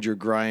Find Your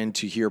Grind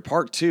to hear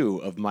part 2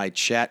 of my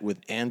chat with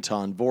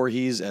Anton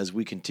Voorhees as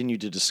we continue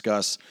to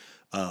discuss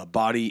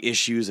body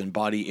issues and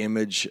body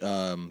image,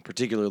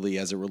 particularly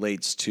as it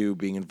relates to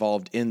being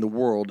involved in the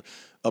world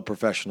of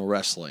professional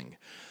wrestling.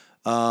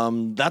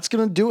 That's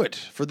going to do it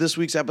for this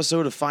week's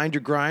episode of Find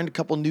Your Grind. A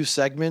couple new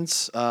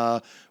segments.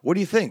 What do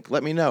you think?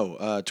 Let me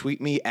know.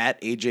 Tweet me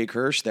at AJ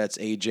Kirsch. That's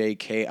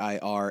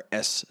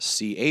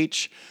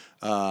AJKIRSCH.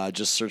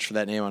 Just search for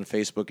that name on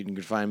Facebook and you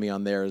can find me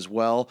on there as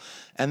well.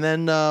 And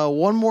then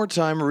one more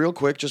time, real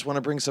quick, just want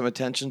to bring some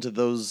attention to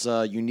those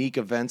unique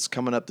events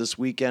coming up this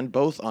weekend,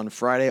 both on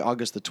Friday,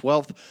 August the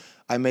 12th.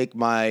 I make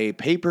my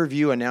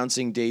pay-per-view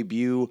announcing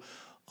debut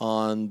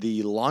on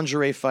the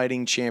Lingerie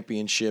Fighting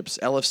Championships,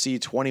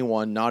 LFC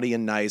 21, Naughty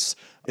and Nice.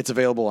 It's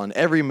available on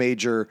every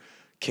major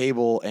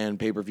cable and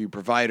pay-per-view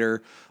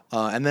provider.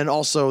 And then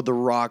also The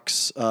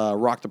Rock's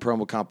Rock the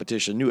Promo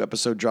competition. New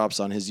episode drops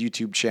on his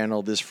YouTube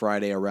channel this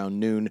Friday around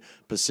noon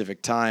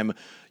Pacific time.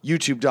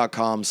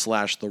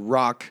 YouTube.com/The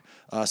Rock.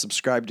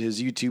 Subscribe to his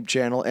YouTube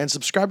channel and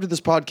subscribe to this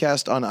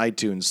podcast on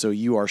iTunes so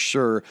you are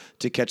sure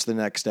to catch the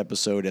next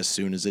episode as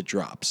soon as it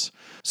drops.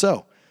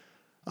 So,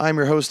 I'm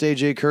your host,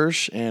 AJ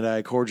Kirsch, and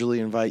I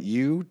cordially invite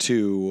you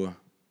to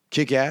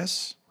kick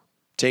ass,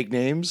 take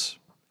names,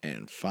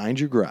 and find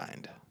your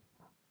grind.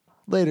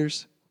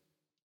 Laters.